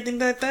 friends, or anything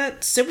like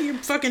that, sit with your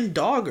fucking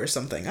dog or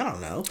something. I don't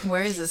know.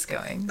 Where is this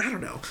going? I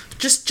don't know.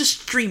 Just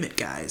stream it,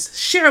 guys.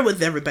 Share it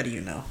with everybody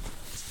you know.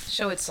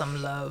 Show it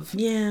some love.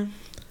 Yeah.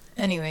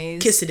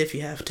 Anyways. Kiss it if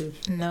you have to.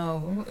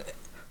 No.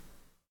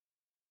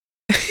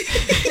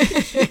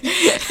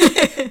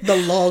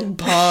 The long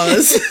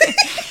pause.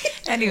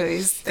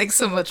 Anyways, thanks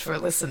so much for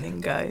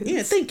listening, guys.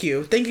 Yeah, thank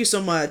you. Thank you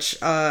so much.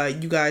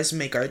 You guys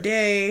make our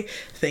day.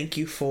 Thank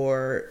you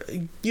for,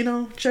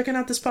 checking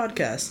out this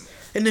podcast.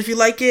 And if you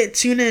like it,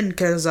 tune in,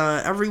 because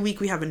every week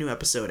we have a new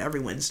episode, every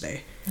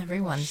Wednesday.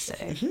 Every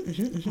Wednesday.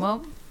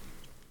 Well,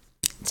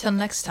 till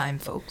next time,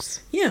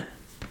 folks. Yeah.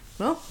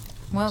 Well,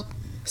 Well,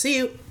 see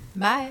you.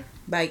 bye.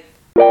 Bye.